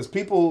 because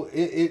people,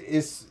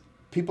 it's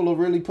people will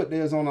really put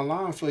theirs on the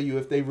line for you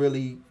if they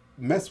really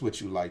mess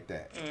with you like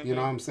that. You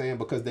know what I'm saying?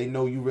 Because they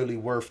know you really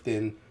worth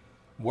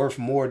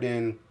more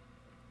than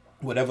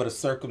whatever the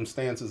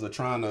circumstances are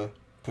trying to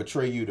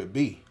portray you to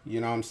be.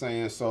 You know what I'm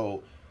saying?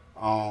 So,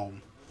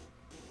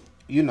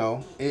 you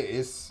know,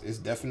 it's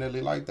definitely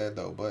like that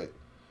though. But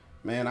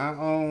man, I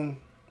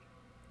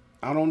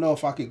don't know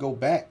if I could go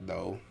back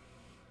though.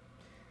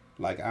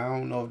 Like, I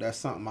don't know if that's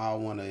something I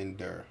want to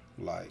endure.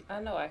 Like,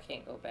 I know I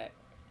can't go back.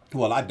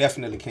 Well, I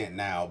definitely can't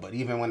now. But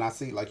even when I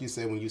see, like you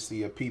said, when you see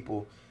your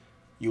people,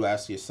 you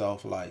ask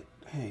yourself, like,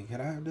 hey, could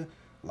I have done?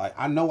 Like,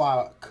 I know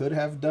I could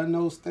have done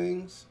those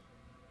things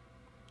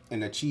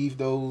and achieve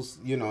those,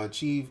 you know,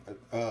 achieve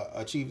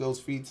those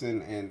feats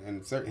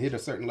and hit a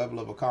certain level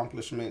of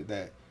accomplishment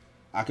that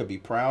I could be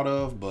proud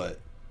of. But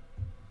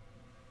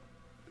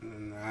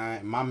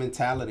my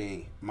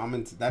mentality,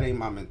 that ain't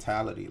my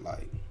mentality.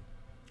 Like,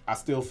 I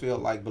still feel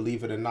like,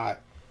 believe it or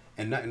not,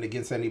 and nothing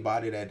against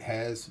anybody that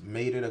has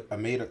made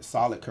a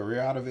solid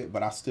career out of it,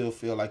 but I still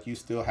feel like you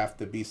still have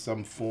to be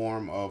some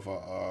form of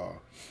a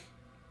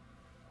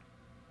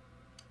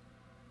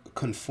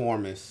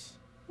conformist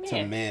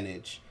to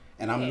manage.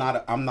 And I'm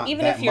not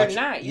even that if you're much,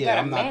 not, you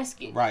gotta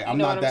mask it. Right, I'm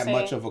not that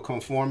much of a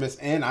conformist,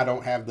 and I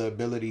don't have the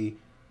ability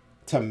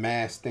to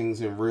mask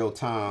things in real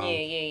time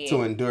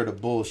to endure the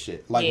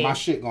bullshit. Like, my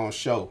shit gonna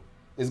show.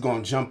 It's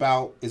gonna jump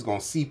out. It's gonna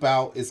seep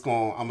out. I'm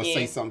gonna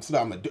say something.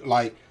 I'm gonna do,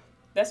 like.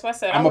 That's why I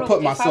said I'm gonna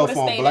put myself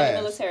on blast. In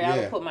the military, I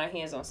would put my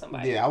hands on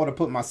somebody. Yeah, I would have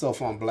put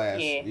myself on blast.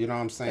 Yeah. You know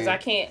what I'm saying?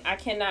 Because I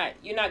cannot.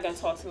 You're not gonna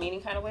talk to me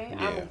any kind of way.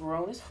 Yeah. I'm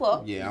grown as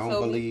fuck. Yeah, I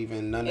don't believe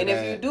in none of that. And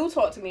if you do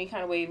talk to me any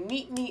kind of way,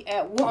 meet me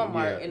at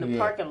Walmart in the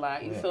parking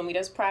lot. You feel me?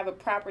 That's private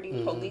property.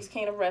 Mm-hmm. Police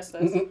can't arrest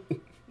us.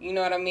 You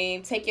know what I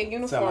mean? Take your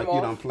uniform off. Sound like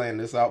you done planned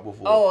this out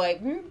before. Oh,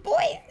 like,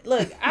 boy,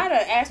 look, I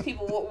done asked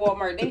people what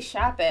Walmart they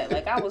shop at.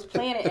 Like, I was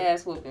planning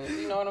ass whoopings.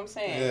 You know what I'm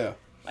saying? Yeah.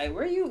 Like,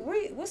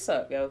 what's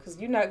up, yo? Because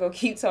you're not going to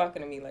keep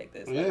talking to me like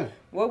this. Like,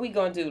 what we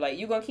going to do? Like,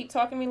 you going to keep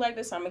talking to me like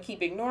this? I'm going to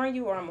keep ignoring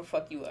you, or I'm going to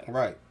fuck you up.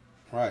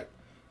 Right.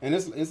 And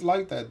it's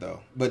like that,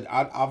 though. But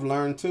I've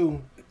learned,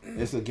 too,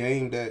 it's a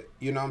game that,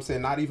 you know what I'm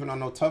saying, not even on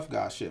no tough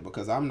guy shit,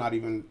 because I'm not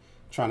even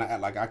trying to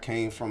act like I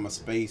came from a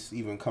space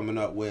even coming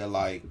up where,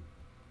 like,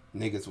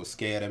 niggas was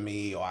scared of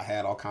me or I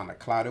had all kind of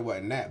clout. It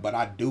wasn't that. But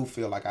I do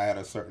feel like I had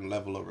a certain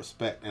level of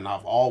respect, and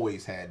I've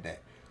always had that.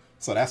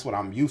 So that's what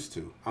I'm used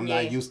to. I'm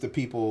not used to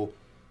people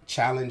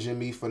challenging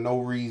me for no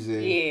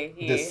reason,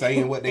 just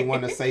saying what they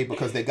want to say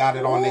because they got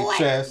it on their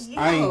chest. Yo,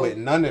 I ain't with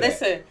none of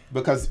that.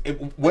 Because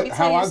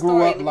how I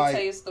grew up, like,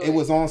 it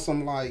was on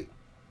some, like,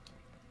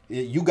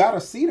 you got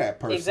to see that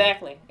person.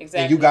 Exactly.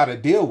 And you got to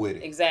deal with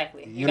it.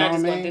 Exactly. You know what I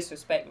mean? Gonna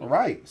disrespect me.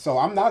 Right. So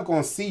I'm not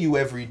going to see you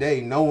every day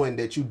knowing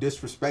that you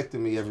disrespecting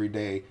me every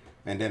day,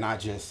 and then I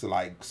just,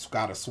 like,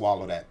 got to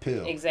swallow that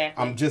pill.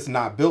 Exactly. I'm just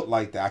not built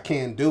like that. I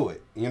can't do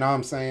it. You know what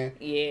I'm saying?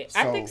 Yeah. So,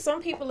 I think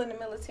some people in the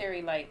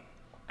military, like,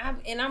 I'm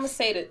going to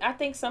say that I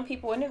think some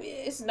people, and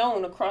it's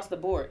known across the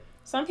board,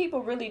 some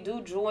people really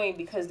do join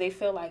because they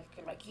feel like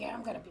yeah,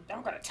 I'm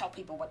gonna tell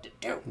people what to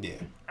do. Yeah.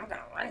 I'm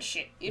gonna run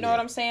shit. You know what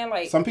I'm saying?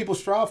 Like, some people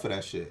strive for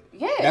that shit.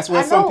 Yeah. That's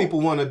where some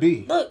people want to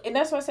be. Look, and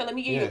that's why I said, let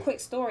me give you a quick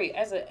story.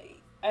 As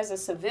a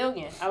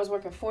civilian, I was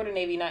working for the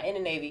Navy, not in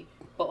the Navy,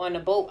 but on the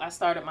boat I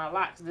started my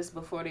locks. This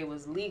before they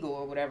was legal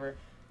or whatever.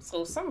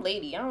 So some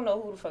lady, I don't know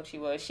who the fuck she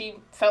was, she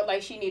felt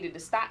like she needed to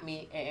stop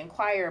me and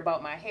inquire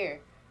about my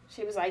hair.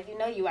 She was like, you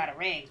know you out of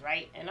rags,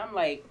 right? And I'm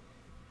like,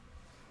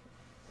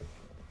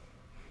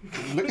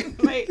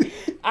 Like,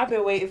 I've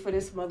been waiting for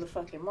this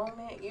motherfucking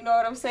moment. You know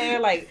what I'm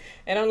saying? Like,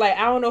 and I'm like,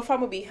 I don't know if I'm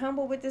gonna be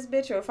humble with this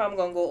bitch or if I'm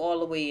gonna go all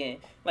the way in.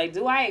 Like,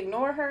 do I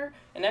ignore her?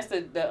 And that's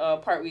the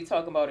part we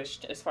talk about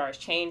as far as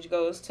change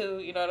goes too.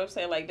 You know what I'm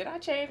saying? Like, did I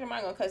change? Or am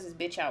I gonna cuss this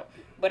bitch out?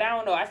 But I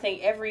don't know. I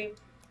think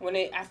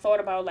I thought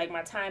about like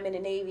my time in the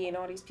Navy and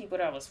all these people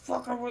that was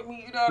fucking with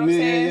me. You know what I'm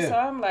saying? Yeah. So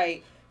I'm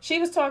like, she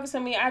was talking to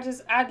me.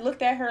 I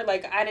looked at her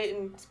like I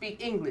didn't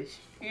speak English.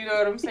 You know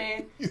what I'm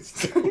saying?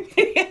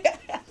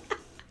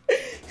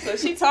 So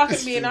she talking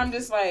to me and I'm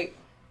just like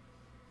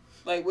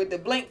with the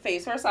blank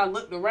face. First I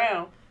looked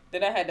around,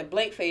 then I had the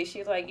blank face. She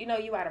was like, you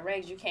out of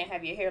regs, you can't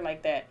have your hair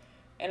like that.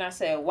 And I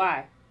said,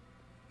 why?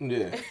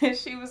 Yeah.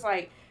 She was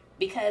like,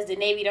 because the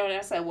Navy don't.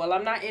 I said, well,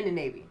 I'm not in the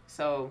Navy.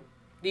 So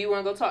do you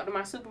want to go talk to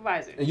my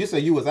supervisor? And you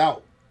said you was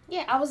out.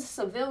 Yeah, I was a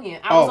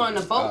civilian. I was on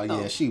the boat, though.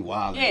 Yeah, she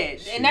wild. Yeah,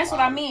 and that's what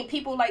I mean.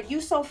 People like, you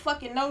so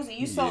fucking nosy.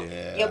 You so,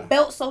 your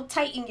belt so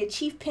tight and your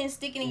chief pin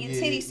sticking in your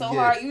titty so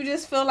hard, you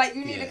just feel like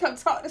you need to come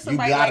talk to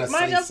somebody. Like,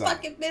 mind your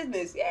fucking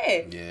business.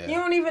 Yeah. You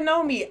don't even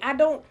know me. I'm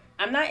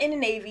not in the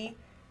Navy.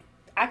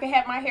 I can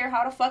have my hair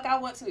how the fuck I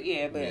want to.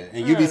 Yeah, but. Yeah.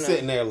 And you be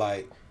sitting there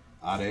like,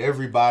 out of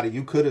everybody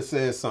you could have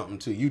said something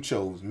to, you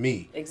chose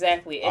me.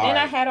 Exactly. And then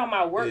I had on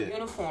my work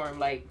uniform,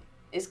 like,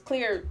 it's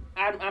clear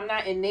I'm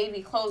not in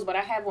Navy clothes, but I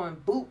have on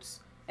boots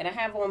and I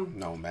have on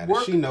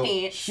work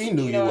pants. She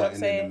knew you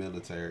wasn't in the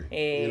military.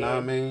 Yeah. You know what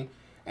I mean?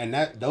 And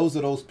those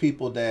are those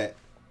people that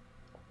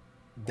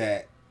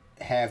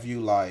have you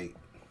like,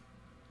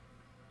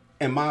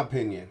 in my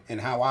opinion,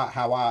 and how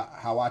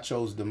I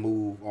chose to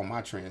move on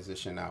my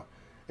transition out.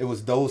 It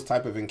was those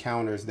type of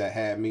encounters that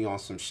had me on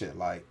some shit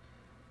like,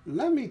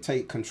 let me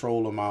take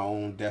control of my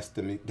own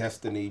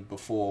destiny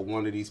before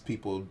one of these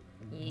people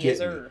get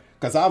me.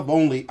 Because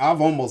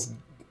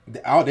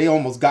they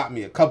almost got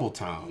me a couple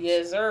times.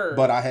 Yes, sir.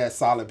 But I had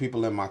solid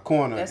people in my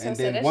corner. And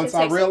then once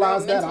I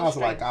realized that, I was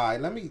like, all right,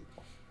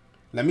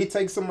 let me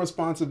take some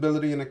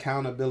responsibility and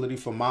accountability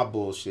for my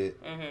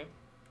bullshit. Mm-hmm.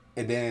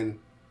 And then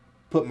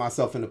put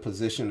myself in a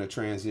position to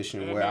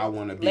transition where I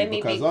want to be.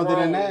 Because other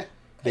than that,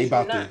 they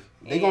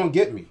gonna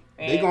get me.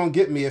 They gonna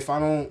get me if I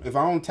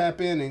don't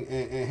tap in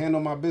and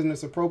handle my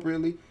business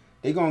appropriately.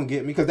 They gonna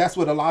get me, because that's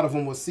what a lot of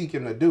them was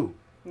seeking to do,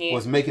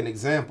 was make an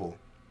example.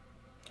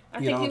 I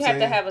think you have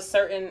to have a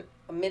certain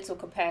mental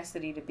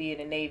capacity to be in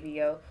the Navy,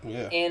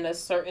 and a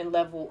certain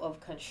level of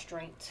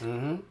constraint,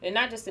 and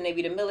not just the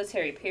Navy, the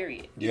military.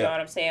 Period. You know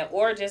what I'm saying?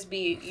 Or just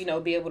be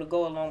able to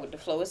go along with the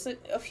flow. It's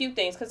a few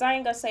things, because I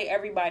ain't gonna say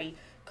everybody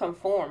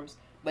conforms,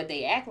 but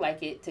they act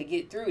like it to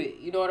get through it.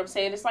 You know what I'm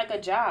saying? It's like a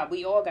job.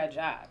 We all got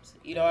jobs.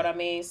 You know what I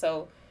mean?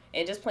 So,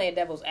 and just playing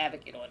devil's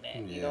advocate on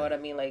that. You know what I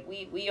mean? Like,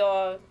 we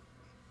all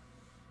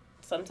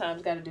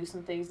sometimes got to do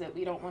some things that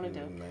we don't want to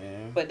do.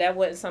 Man. But that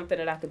wasn't something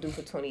that I could do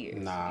for 20 years.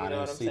 Nah, you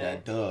know I didn't see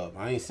that dub.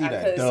 I ain't see that dub.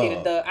 I couldn't see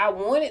the dub. I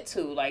wanted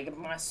to. Like,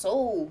 my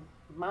soul,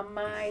 my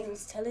mind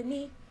was telling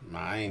me. Nah,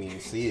 I ain't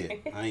even see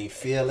it. I ain't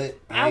feel it.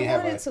 I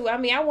wanted to. I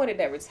mean, I wanted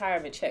that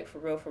retirement check for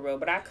real.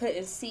 But I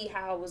couldn't see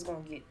how I was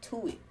going to get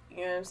to it.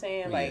 You know what I'm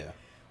saying? Like,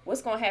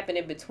 what's going to happen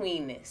in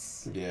between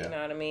this? Yeah. You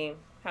know what I mean?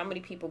 How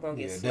many people going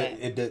to get slapped?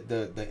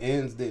 The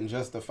ends didn't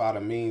justify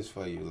the means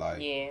for you. Like,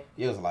 it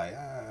was like,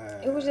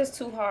 it was just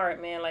too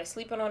hard, man. Like,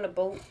 sleeping on the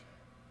boat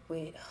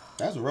with...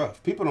 That's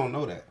rough. People don't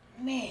know that.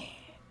 Man.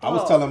 I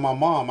was telling my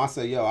mom, I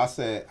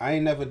said, I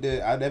never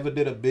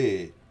did a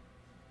bid,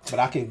 but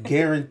I can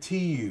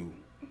guarantee you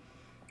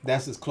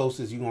that's as close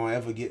as you're going to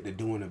ever get to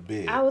doing a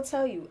bid. I will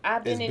tell you,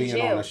 I've been in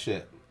jail. On a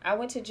ship. I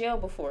went to jail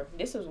before.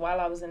 This was while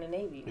I was in the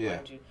Navy,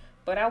 mind you.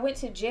 But I went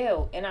to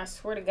jail, and I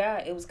swear to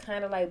God, it was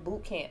kind of like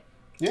boot camp.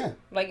 Yeah.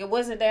 Like, it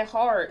wasn't that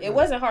hard. It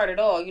wasn't hard at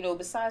all,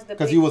 besides the...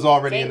 Because you was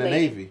already in the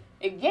Navy.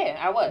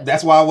 I was.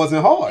 That's why it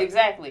wasn't hard.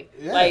 Exactly.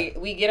 Yeah. Like,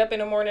 we get up in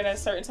the morning at a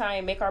certain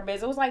time, make our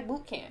beds. It was like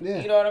boot camp.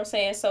 Yeah. You know what I'm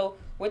saying? So,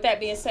 with that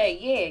being said,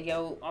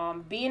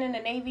 being in the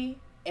Navy,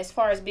 as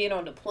far as being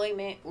on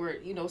deployment or,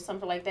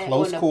 something like that.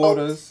 Close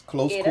quarters.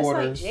 That's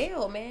like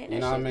jail, man. You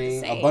know what I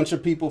mean? A bunch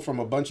of people from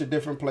a bunch of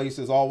different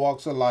places, all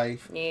walks of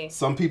life. Yeah.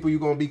 Some people you're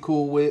going to be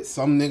cool with.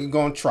 Some nigga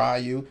going to try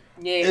you.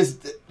 Yeah. It's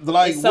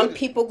like... And some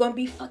people going to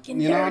be fucking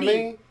dirty. You know what I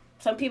mean?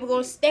 Some people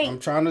going to stink. I'm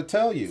trying to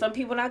tell you. Some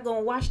people not going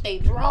to wash their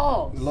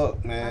drawers.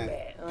 Look, man.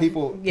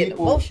 People getting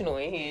emotional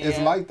in here. It's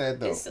like that,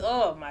 though.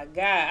 Oh, my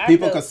God.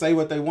 People can say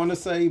what they want to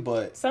say,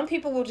 but... Some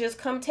people will just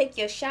come take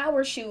your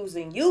shower shoes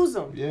and use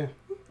them. Yeah.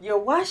 Your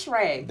wash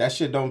rag. That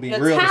shit don't be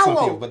real to some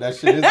people, but that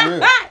shit is real.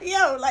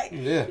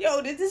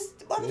 Did this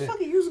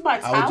motherfucker use my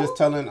towel?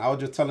 I was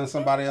just telling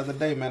somebody the other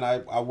day, man,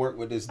 I work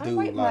with this dude. I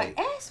wipe my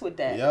ass with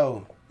that.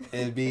 Yo,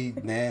 it'd be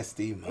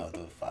nasty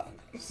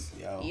motherfuckers.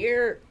 Yo.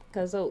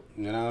 You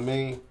know what I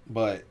mean?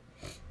 But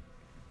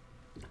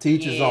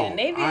teachers on.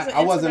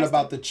 I wasn't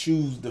about to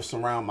choose to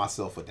surround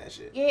myself with that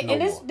shit. Yeah,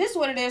 and this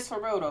what it is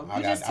for real though.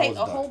 You just take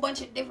a whole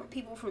bunch of different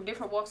people from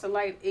different walks of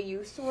life and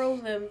you throw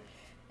them.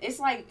 It's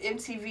like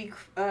MTV,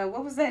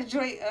 what was that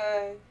joint?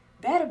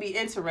 That'll be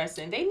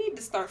interesting. They need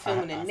to start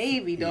filming in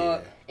Navy,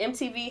 dog. Yeah.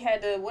 MTV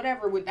had the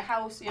whatever with the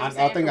house, you know what I'm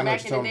saying? I think I know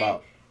what you're talking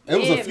about. It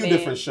was a few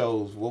different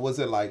shows. What was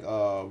it like?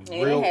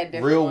 Real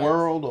ones.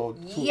 World or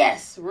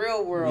yes,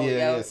 Real World.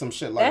 Yeah, some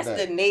shit like that.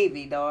 That's the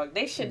Navy, dog.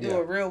 They should do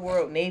a Real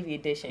World Navy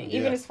edition.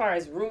 Even as far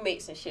as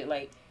roommates and shit.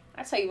 Like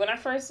I tell you, when I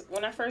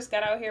first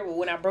got out here,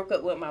 when I broke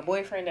up with my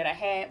boyfriend that I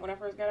had when I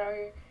first got out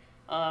here,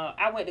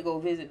 I went to go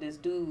visit this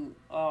dude.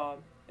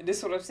 This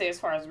is what I'm saying as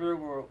far as Real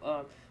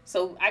World.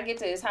 So I get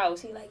to his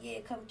house. He like, yeah,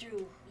 come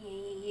through.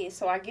 Yeah.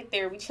 So I get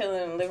there. We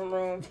chilling in the living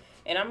room.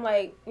 And I'm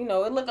like, it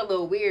look a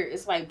little weird.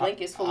 It's like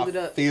blankets folded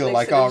up. I feel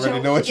like I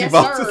already know what you're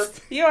about to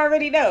say. You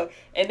already know.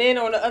 And then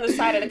on the other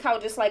side of the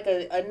couch, it's like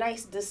a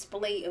nice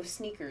display of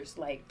sneakers.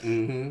 Like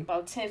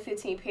about 10,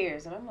 15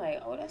 pairs. And I'm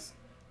like, oh, that's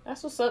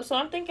what's up. So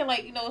I'm thinking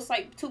like, it's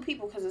like 2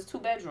 people because it's 2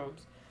 bedrooms.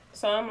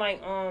 So I'm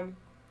like, I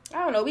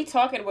don't know. We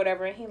talking or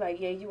whatever. And he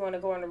like, yeah, you want to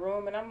go in the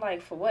room? And I'm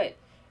like, for what?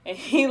 And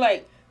he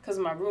like, because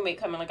my roommate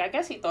coming, like, I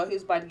guess he thought he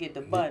was about to get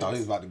the buns. He thought he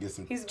was about to get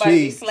some He's cheeks. about to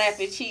be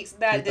slapping cheeks.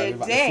 Not today.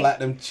 About to slap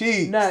them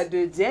cheeks. Not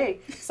today.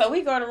 So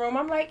we go in the room.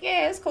 I'm like,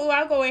 yeah, it's cool.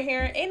 I'll go in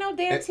here. Ain't no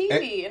damn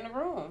TV in the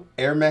room.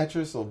 Air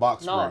mattress or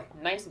box spring? No,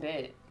 nice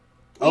bed.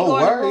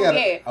 Word?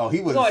 Yeah. He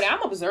was.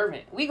 I'm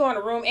observant. We go in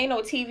the room. Ain't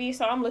no TV.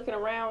 So I'm looking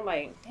around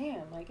like,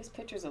 damn, like, it's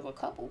pictures of a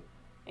couple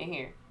in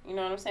here. You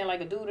know what I'm saying?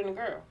 Like a dude and a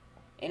girl.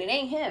 And it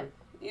ain't him.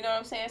 You know what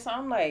I'm saying? So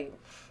I'm like,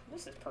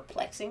 this is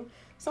perplexing.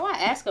 So I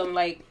ask him,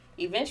 like,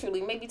 eventually,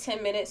 maybe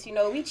 10 minutes,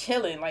 we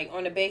chilling, like,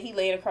 on the bed. He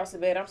laying across the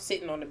bed. I'm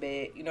sitting on the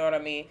bed. You know what I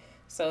mean?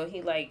 So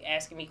he, like,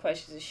 asking me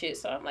questions and shit.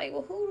 So I'm like,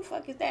 well, who the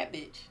fuck is that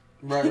bitch?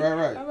 Right.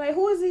 I'm like,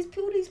 who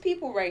these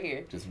people right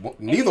here?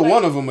 Neither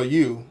one of them are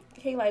you.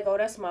 He like, oh,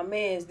 that's my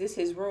man's. This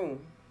his room.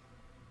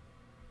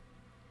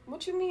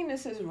 What you mean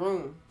this his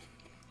room?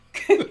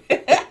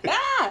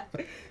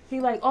 He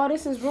like, oh,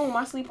 this his room.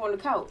 I sleep on the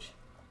couch.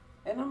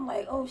 And I'm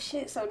like, oh,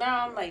 shit. So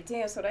now I'm like,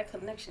 damn, so that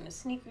collection of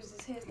sneakers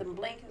is his, the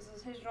blankets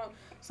is his room.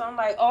 So I'm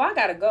like, oh, I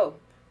got to go.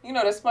 You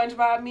know the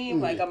SpongeBob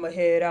meme? Like, I'm going to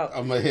head out.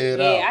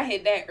 Yeah, I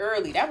hit that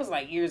early. That was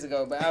like years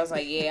ago. But I was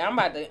like, yeah, I'm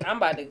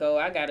about to go.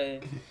 I got to,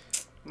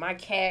 my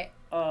cat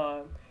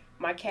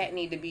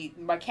need a bath.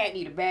 My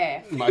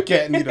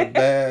cat need a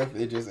bath.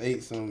 It just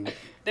ate some.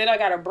 Then I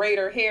got to braid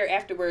her hair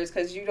afterwards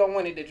because you don't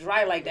want it to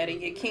dry like that and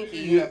get kinky.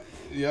 You know?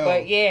 Yo.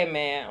 But yeah,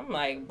 man, I'm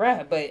like,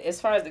 bruh. But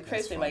as far as the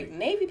Christian, like,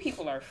 Navy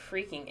people are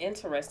freaking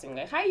interesting.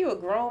 Like, how you a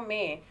grown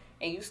man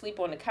and you sleep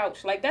on the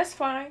couch? Like, that's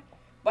fine.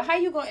 But how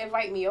you gonna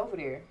invite me over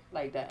there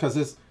like that? Because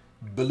it's,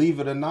 believe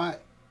it or not,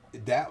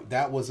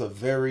 that was a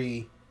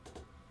very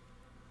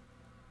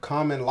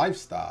common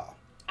lifestyle.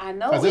 I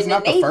know. Because it's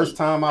not the first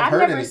time I've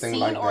heard anything like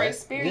that. I've never seen or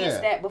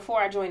experienced that before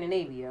I joined the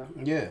Navy, yo.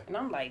 Yeah. And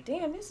I'm like,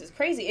 damn, this is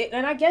crazy.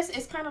 And I guess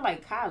it's kind of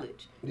like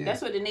college. Yeah.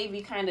 That's what the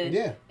Navy kind of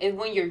is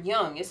when you're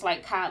young. It's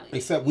like college.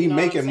 Except we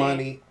making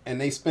money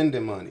and they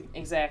spending money.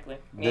 Exactly.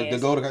 To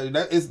go to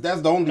that's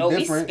the only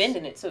difference. No, we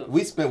spending it too.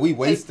 We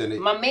wasting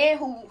it. My man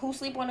who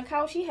sleep on the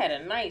couch, he had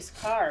a nice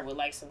car with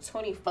like some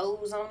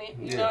 24s on it.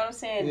 You know what I'm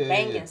saying?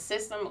 Banging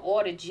system,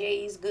 all the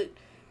J's, good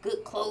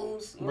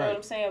clothes, you know what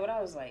I'm saying? But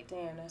I was like,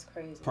 damn, that's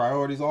crazy.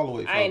 Priorities all the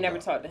way. I ain't never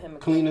talked to him.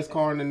 Cleanest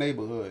car in the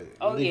neighborhood.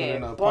 Oh yeah,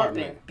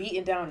 bumping,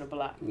 beating down the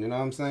block. You know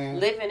what I'm saying?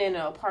 Living in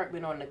an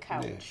apartment on the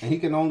couch. Yeah. And he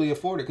can only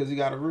afford it because he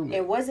got a roommate.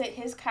 And was it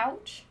his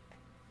couch?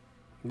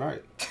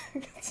 Right.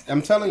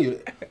 I'm telling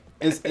you,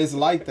 it's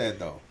like that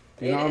though.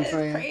 You know what I'm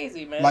saying?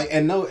 Crazy, man. Like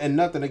and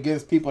nothing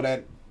against people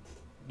that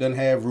doesn't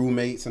have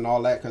roommates and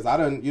all that, because I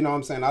didn't, you know what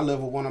I'm saying? I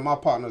lived with one of my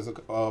partners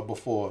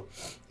before,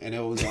 and it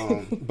was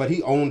but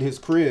he owned his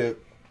crib.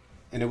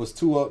 And it was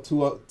two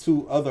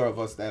other of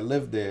us that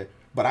lived there,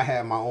 but I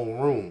had my own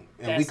room,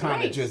 and we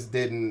kind of just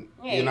didn't,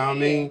 you know what I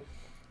mean?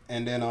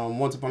 And then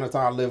once upon a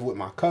time, I lived with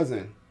my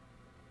cousin.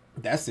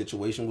 That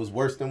situation was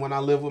worse than when I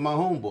lived with my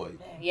homeboy.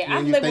 Yeah,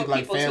 I've lived with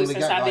people too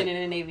since I've been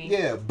in the Navy.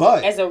 Yeah,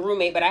 but as a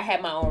roommate, but I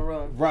had my own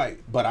room. Right,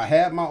 but I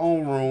had my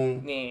own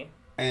room. Yeah,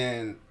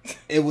 and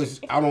it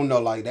was, I don't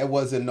know, like, there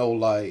wasn't no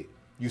like,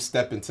 you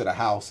step into the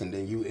house and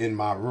then you in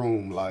my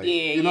room, like,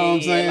 you know what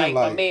I'm saying? Like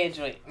my man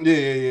joint.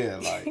 Yeah,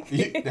 like,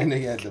 then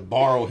they had to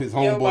borrow his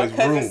homeboy's room. My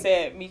cousin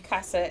said, mi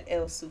casa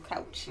el su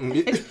couch.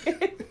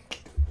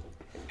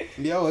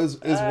 Yo, it's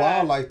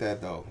wild like that,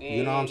 though.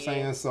 You know what I'm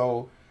saying?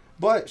 So,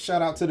 but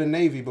shout out to the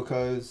Navy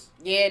because...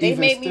 Yeah, they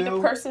made me the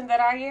person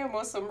that I am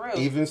on some real.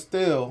 Even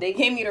still. They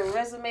gave me the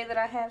resume that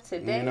I have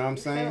today. You know what I'm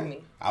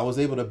saying? I was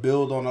able to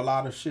build on a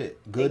lot of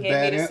shit. Good,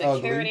 bad, and ugly. They gave me the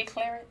security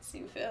clearance,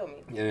 you feel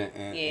me?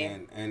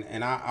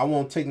 And I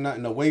won't take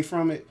nothing away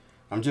from it.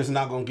 I'm just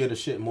not going to get a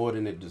shit more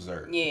than it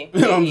deserves. Yeah. You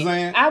know what I'm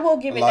saying? I will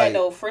give it that,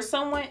 though. For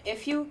someone,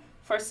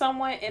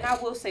 and I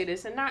will say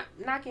this, and not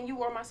knocking you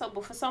or myself,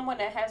 but for someone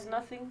that has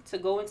nothing to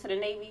go into the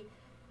Navy,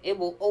 it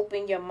will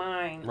open your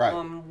mind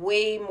on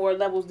way more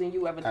levels than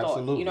you ever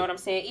thought. You know what I'm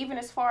saying? Even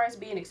as far as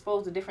being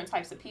exposed to different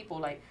types of people.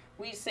 Like,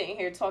 we sitting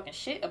here talking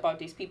shit about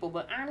these people,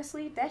 but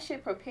honestly, that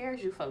shit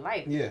prepares you for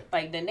life. Yeah.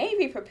 Like, the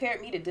Navy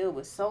prepared me to deal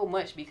with so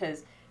much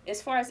because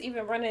as far as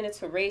even running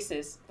into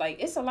racists,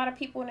 like, it's a lot of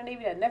people in the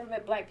Navy that never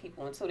met black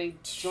people until they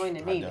joined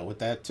the Navy. I dealt with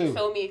that, too. You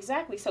feel me?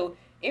 Exactly. So,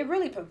 it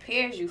really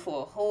prepares you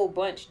for a whole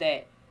bunch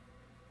that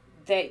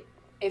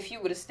if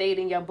you would have stayed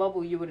in your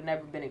bubble, you would have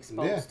never been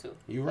exposed to.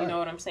 You're right. You know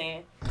what I'm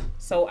saying?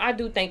 So I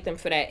do thank them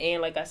for that.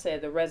 And like I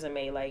said, the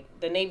resume, like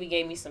the Navy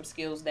gave me some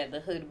skills that the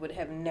hood would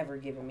have never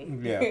given me.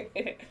 Yeah.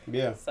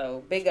 Yeah.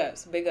 So big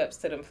ups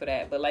to them for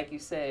that. But like you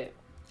said,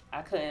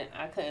 I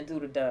couldn't do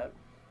the dub.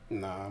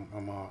 Nah,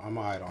 I'm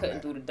alright on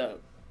Couldn't that. do the dub.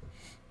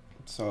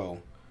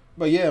 So,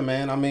 but yeah,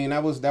 man. I mean,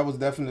 that was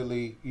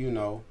definitely, you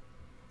know,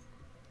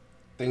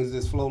 things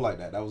just flow like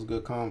that. That was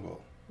good convo.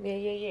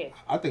 Yeah.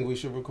 I think we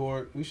should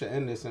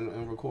end this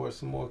and record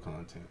some more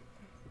content.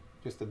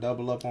 Just to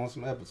double up on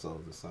some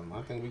episodes or something.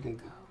 I think we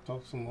can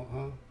talk some more,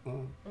 huh?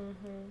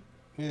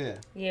 Yeah.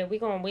 Yeah, we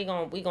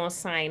gonna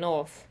sign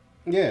off.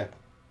 Yeah,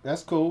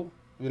 that's cool.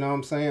 You know what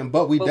I'm saying?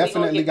 But we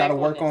definitely got to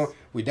work on.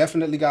 We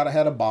definitely got to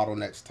have a bottle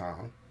next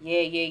time.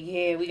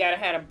 Yeah. We gotta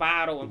have a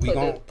bottle and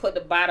put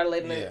the bottle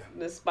in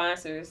the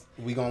sponsors.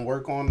 We gonna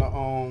work on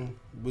the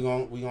we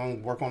gonna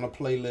work on a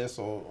playlist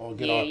or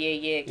get our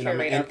you know,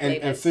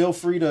 and feel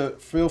free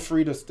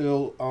to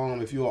still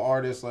if you're an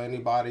artist or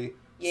anybody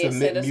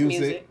submit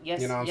music.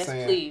 Yes, you know what I'm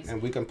saying? Please.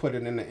 And we can put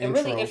it in the and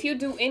intro. Really, if you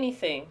do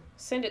anything,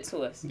 send it to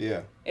us.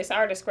 Yeah. It's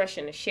our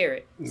discretion to share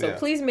it. So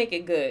please make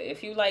it good.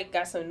 If you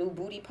got some new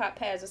booty pop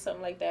pads or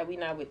something like that, we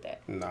not with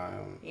that. Nah.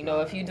 You know,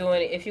 if you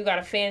got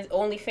a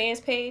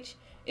OnlyFans page,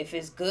 if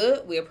it's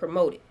good, we'll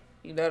promote it.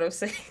 You know what I'm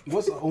saying?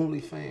 What's an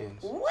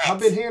OnlyFans? What?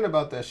 I've been hearing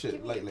about that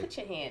shit lately. Put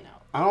your hand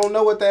out. I don't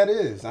know what that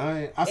is.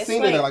 I've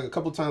seen it like a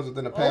couple times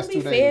within the past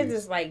 2 days. OnlyFans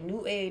is like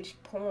new age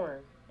porn.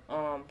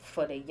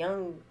 For the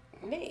young.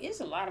 It's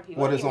a lot of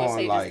people. What is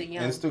on like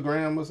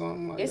Instagram or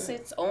something like it's that?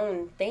 It's its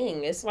own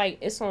thing. It's like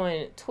it's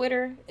on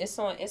Twitter. It's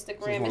on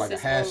Instagram. So it's like a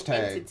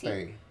hashtag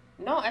thing.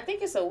 No, I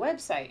think it's a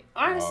website.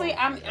 Honestly,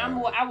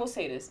 I will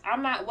say this.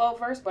 I'm not well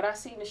versed, but I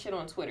seen the shit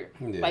on Twitter.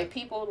 Yeah. Like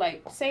people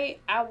say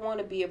I want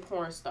to be a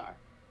porn star.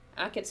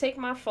 I can take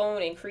my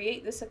phone and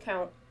create this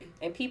account,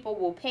 and people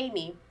will pay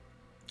me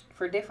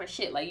for different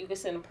shit. Like you can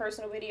send them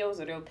personal videos,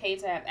 or they'll pay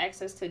to have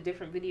access to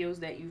different videos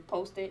that you've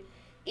posted.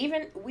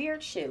 Even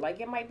weird shit. Like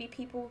it might be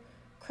people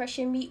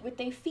crushing meat with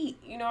their feet.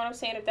 You know what I'm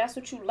saying? If that's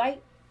what you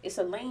like, it's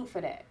a lane for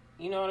that.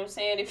 You know what I'm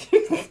saying?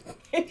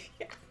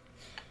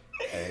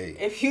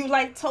 If you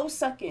like toe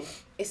sucking,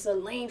 it's a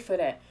lane for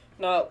that.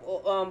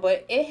 No,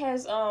 but it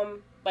has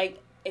like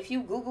if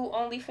you Google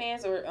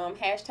OnlyFans or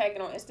hashtag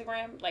it on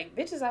Instagram, like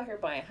bitches out here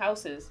buying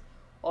houses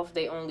off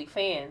their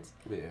OnlyFans.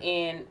 Yeah.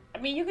 And I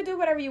mean, you can do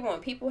whatever you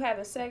want. People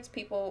having sex.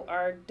 People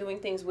are doing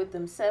things with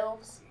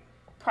themselves.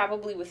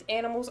 Probably with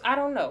animals. I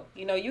don't know.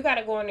 You know, you got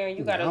to go in there and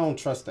you got to... I don't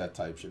trust that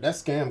type shit. That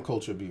scam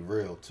culture be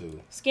real, too.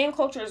 Scam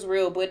culture is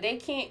real, but they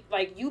can't...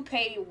 Like, you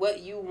pay what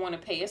you want to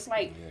pay. It's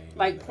like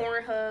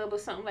Pornhub or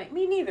something. Like,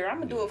 me neither. I'm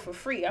going to do it for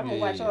free. I'm going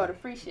to watch all the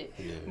free shit.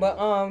 Yeah. But,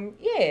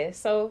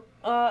 So,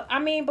 I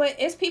mean, but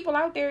it's people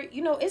out there...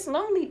 You know, it's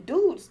lonely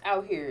dudes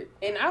out here.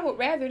 And I would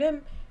rather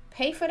them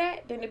pay for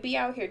that than to be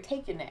out here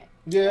taking that.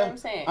 Yeah. You know what I'm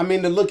saying? I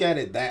mean, to look at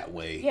it that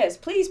way. Yes,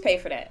 please pay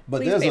for that.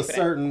 But there's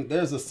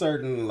a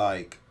certain,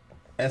 like...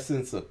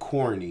 essence of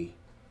corny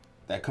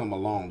that come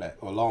along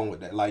with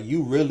that. Like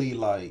you really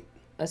like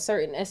a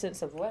certain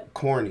essence of what?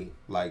 Corny.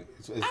 Like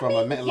it's from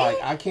a man. Yeah. Like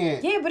I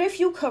can't. Yeah, but if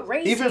you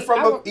crazy, even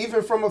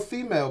from a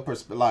female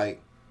perspective,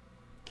 like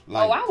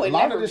I would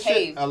never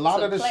pay. A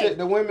lot of the shit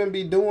the women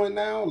be doing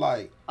now,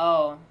 like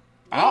yeah.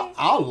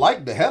 I'll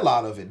like the hell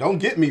out of it. Don't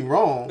get me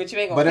wrong. But you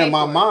ain't gonna But pay in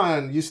my for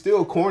mind, you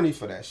still corny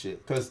for that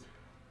shit because.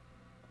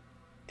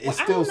 It's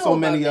still so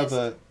many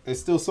other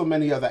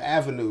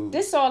avenues.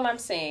 This is all I'm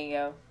saying,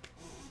 yo.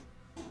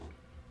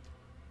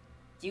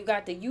 You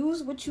got to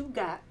use what you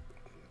got.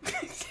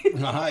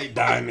 All right,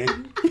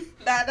 Diamond.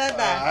 Nah. All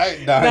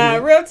right, Diamond. Nah,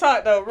 real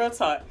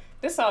talk.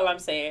 This is all I'm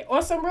saying.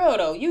 On some real,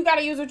 though. You got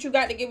to use what you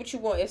got to get what you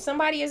want. If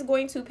somebody is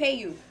going to pay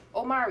you,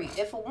 Omari,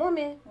 if a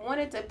woman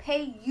wanted to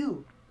pay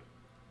you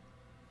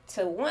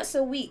to once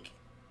a week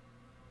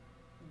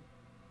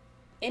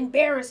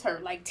embarrass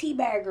her, like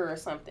teabag her or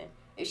something,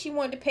 if she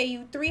wanted to pay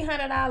you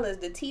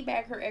 $300 to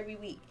teabag her every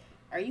week,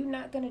 are you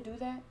not going to do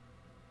that?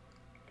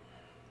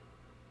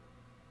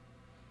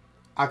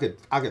 I could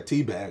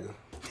teabag her.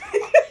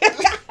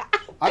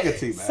 I could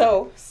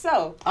teabag.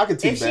 So I could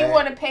teabag. If she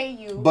want to pay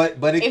you, but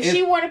if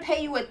she want to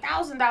pay you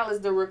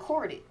 $1,000 to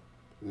record it,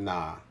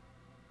 nah.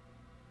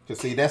 Cause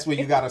see, that's where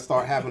you got to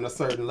start having a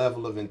certain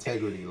level of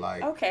integrity.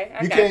 Like, okay,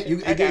 you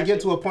can't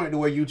get to a point to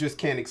where you just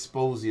can't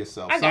expose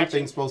yourself.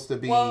 Something's supposed to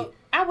be. Well,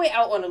 I went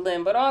out on a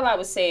limb, but all I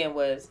was saying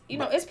was,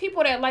 it's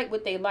people that like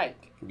what they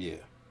like. Yeah.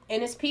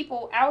 And it's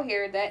people out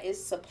here that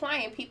is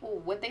supplying people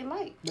what they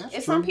like. That's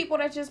it's true. Some people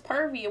that just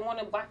pervy and want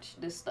to watch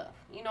this stuff.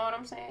 You know what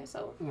I'm saying?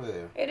 So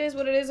yeah. It is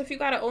what it is. If you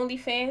got an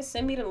OnlyFans,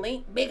 send me the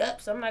link. Big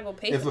ups. I'm not gonna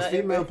pay for nothing. If a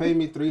female pay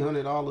me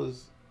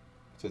 $300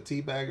 to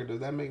teabag her, does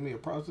that make me a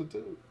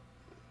prostitute?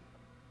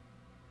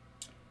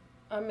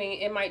 I mean,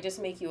 it might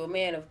just make you a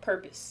man of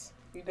purpose.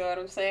 You know what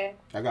I'm saying?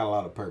 I got a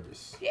lot of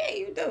purpose. Yeah,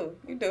 you do.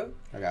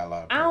 I got a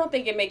lot of purpose. I don't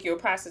think it make you a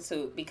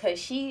prostitute because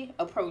she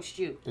approached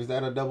you. Is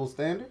that a double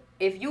standard?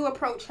 If you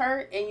approach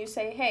her and you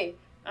say, hey,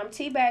 I'm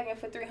teabagging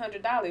for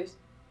 $300,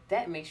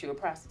 that makes you a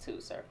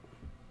prostitute, sir.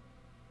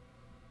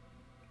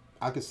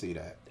 I could see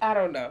that. I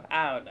don't know.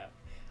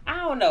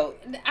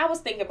 I was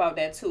thinking about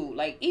that too.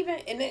 Like, even,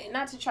 and then,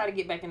 not to try to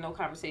get back in no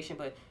conversation,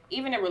 but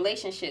even in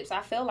relationships,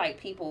 I feel like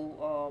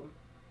people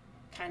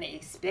kind of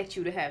expect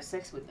you to have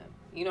sex with them.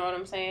 You know what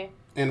I'm saying?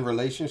 In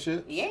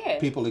relationships? Yeah.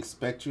 People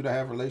expect you to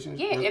have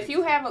relationships? Yeah, if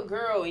you have a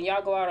girl and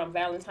y'all go out on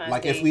Valentine's Day.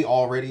 Like, if we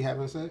already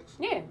having sex?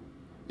 Yeah.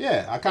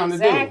 Yeah, I kind of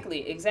do.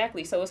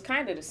 Exactly. So it's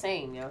kind of the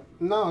same, yo.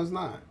 No, it's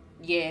not.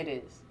 Yeah, it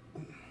is.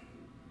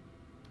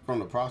 From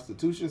the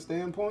prostitution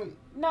standpoint?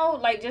 No,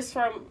 like, just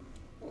from...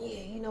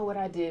 Yeah, you know what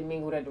I did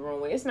mingle that the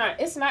wrong way. It's not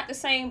the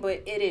same,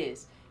 but it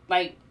is.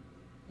 Like,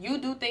 you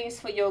do things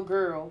for your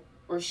girl,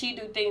 or she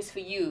do things for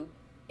you,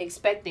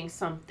 expecting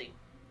something.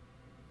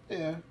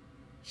 Yeah.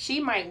 She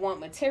might want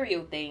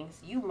material things,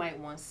 you might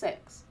want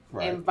sex.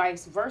 Right. And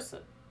vice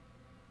versa,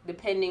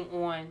 depending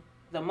on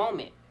the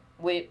moment.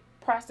 With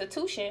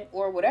prostitution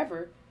or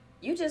whatever,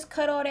 you just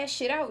cut all that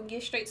shit out and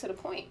get straight to the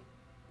point.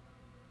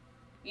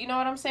 You know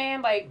what I'm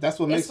saying? Like, that's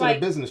what makes it a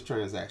business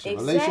transaction.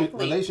 Exactly.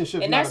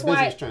 Relationship and not that's a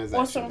business why, transaction.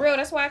 On some real,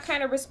 that's why I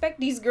kind of respect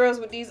these girls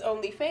with these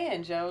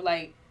OnlyFans, yo.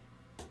 Like,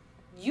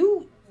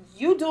 you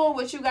doing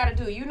what you gotta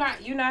do. You not.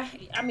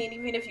 I mean,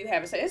 even if you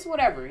haven't said it's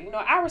whatever. You know,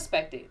 I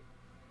respect it.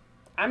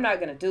 I'm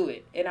not gonna do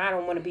it, and I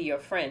don't want to be your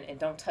friend. And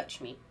don't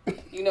touch me.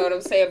 You know what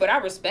I'm saying? But I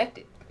respect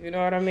it. You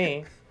know what I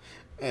mean?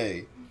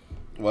 Hey,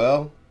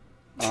 well,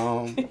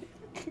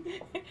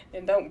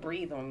 and don't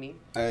breathe on me.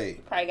 Hey,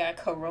 you probably got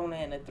corona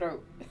in the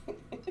throat.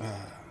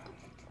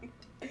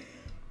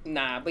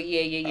 Nah, but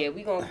yeah.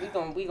 We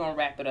gonna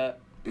wrap it up.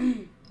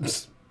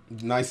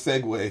 Nice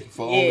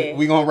segue.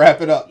 We gonna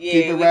wrap it up. Yeah,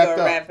 keep it wrapped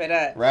up. Wrap it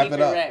up. Wrap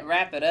it up.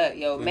 Wrap it up,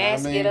 yo.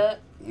 Mask it up.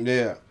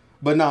 Yeah,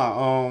 but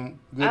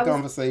good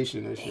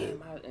conversation and shit.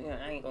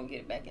 I ain't gonna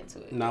get back into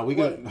it. Nah, we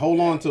got hold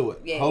on to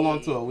it. Yeah, hold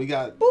on to it. We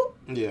got. Boop.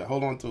 Yeah,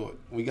 hold on to it.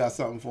 We got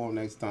something for them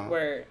next time.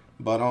 Word.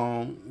 But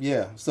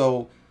yeah.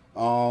 So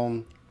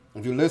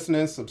if you're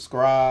listening,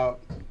 subscribe.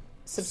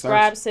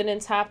 Send in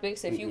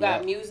topics. If you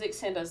got music,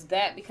 send us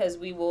that because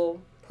we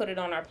will put it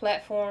on our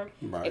platform.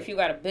 Right. If you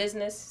got a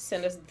business,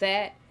 send us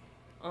that.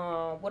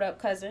 What up,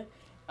 cousin?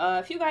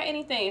 If you got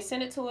anything,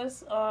 send it to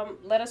us.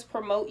 Let us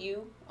promote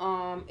you.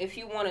 If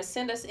you want to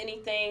send us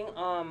anything,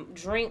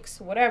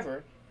 drinks,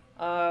 whatever,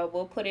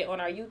 we'll put it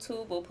on our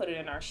YouTube. We'll put it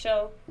in our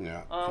show.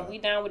 Yeah. We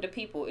down with the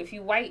people. If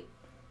you white,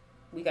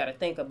 we got to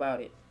think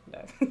about it.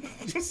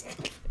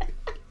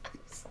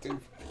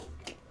 Stupid.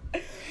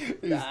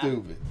 You're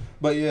stupid.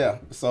 But yeah,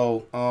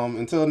 so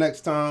until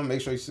next time, make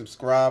sure you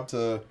subscribe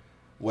to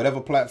whatever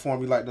platform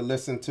you like to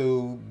listen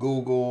to.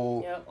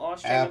 Google, all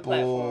streaming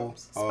Apple,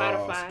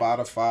 platforms,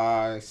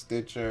 Spotify,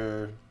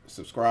 Stitcher.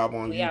 Subscribe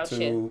on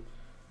YouTube.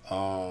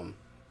 And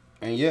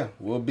yeah,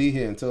 we'll be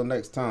here until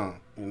next time.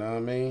 You know what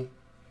I mean?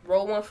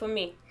 Roll one for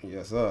me.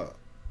 Yes, sir.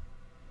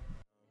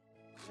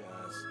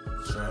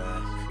 Just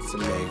trying to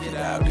make it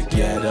out the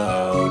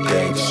ghetto.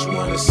 They just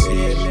wanna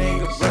see a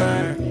nigga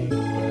burn.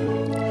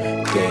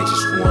 They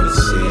just wanna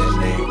see a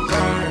nigga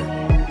burn.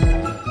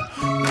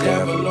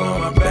 Devil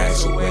on my back,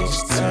 so wait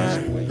your turn.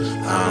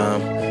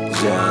 I'm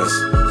just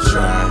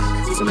trying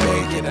to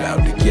make it out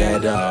the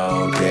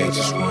ghetto. They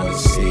just wanna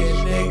see a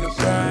nigga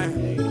burn.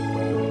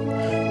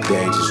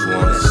 They just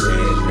wanna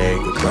see a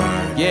nigga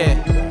burn. Yeah.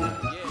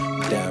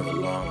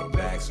 Devil on my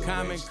back, so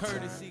common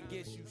courtesy.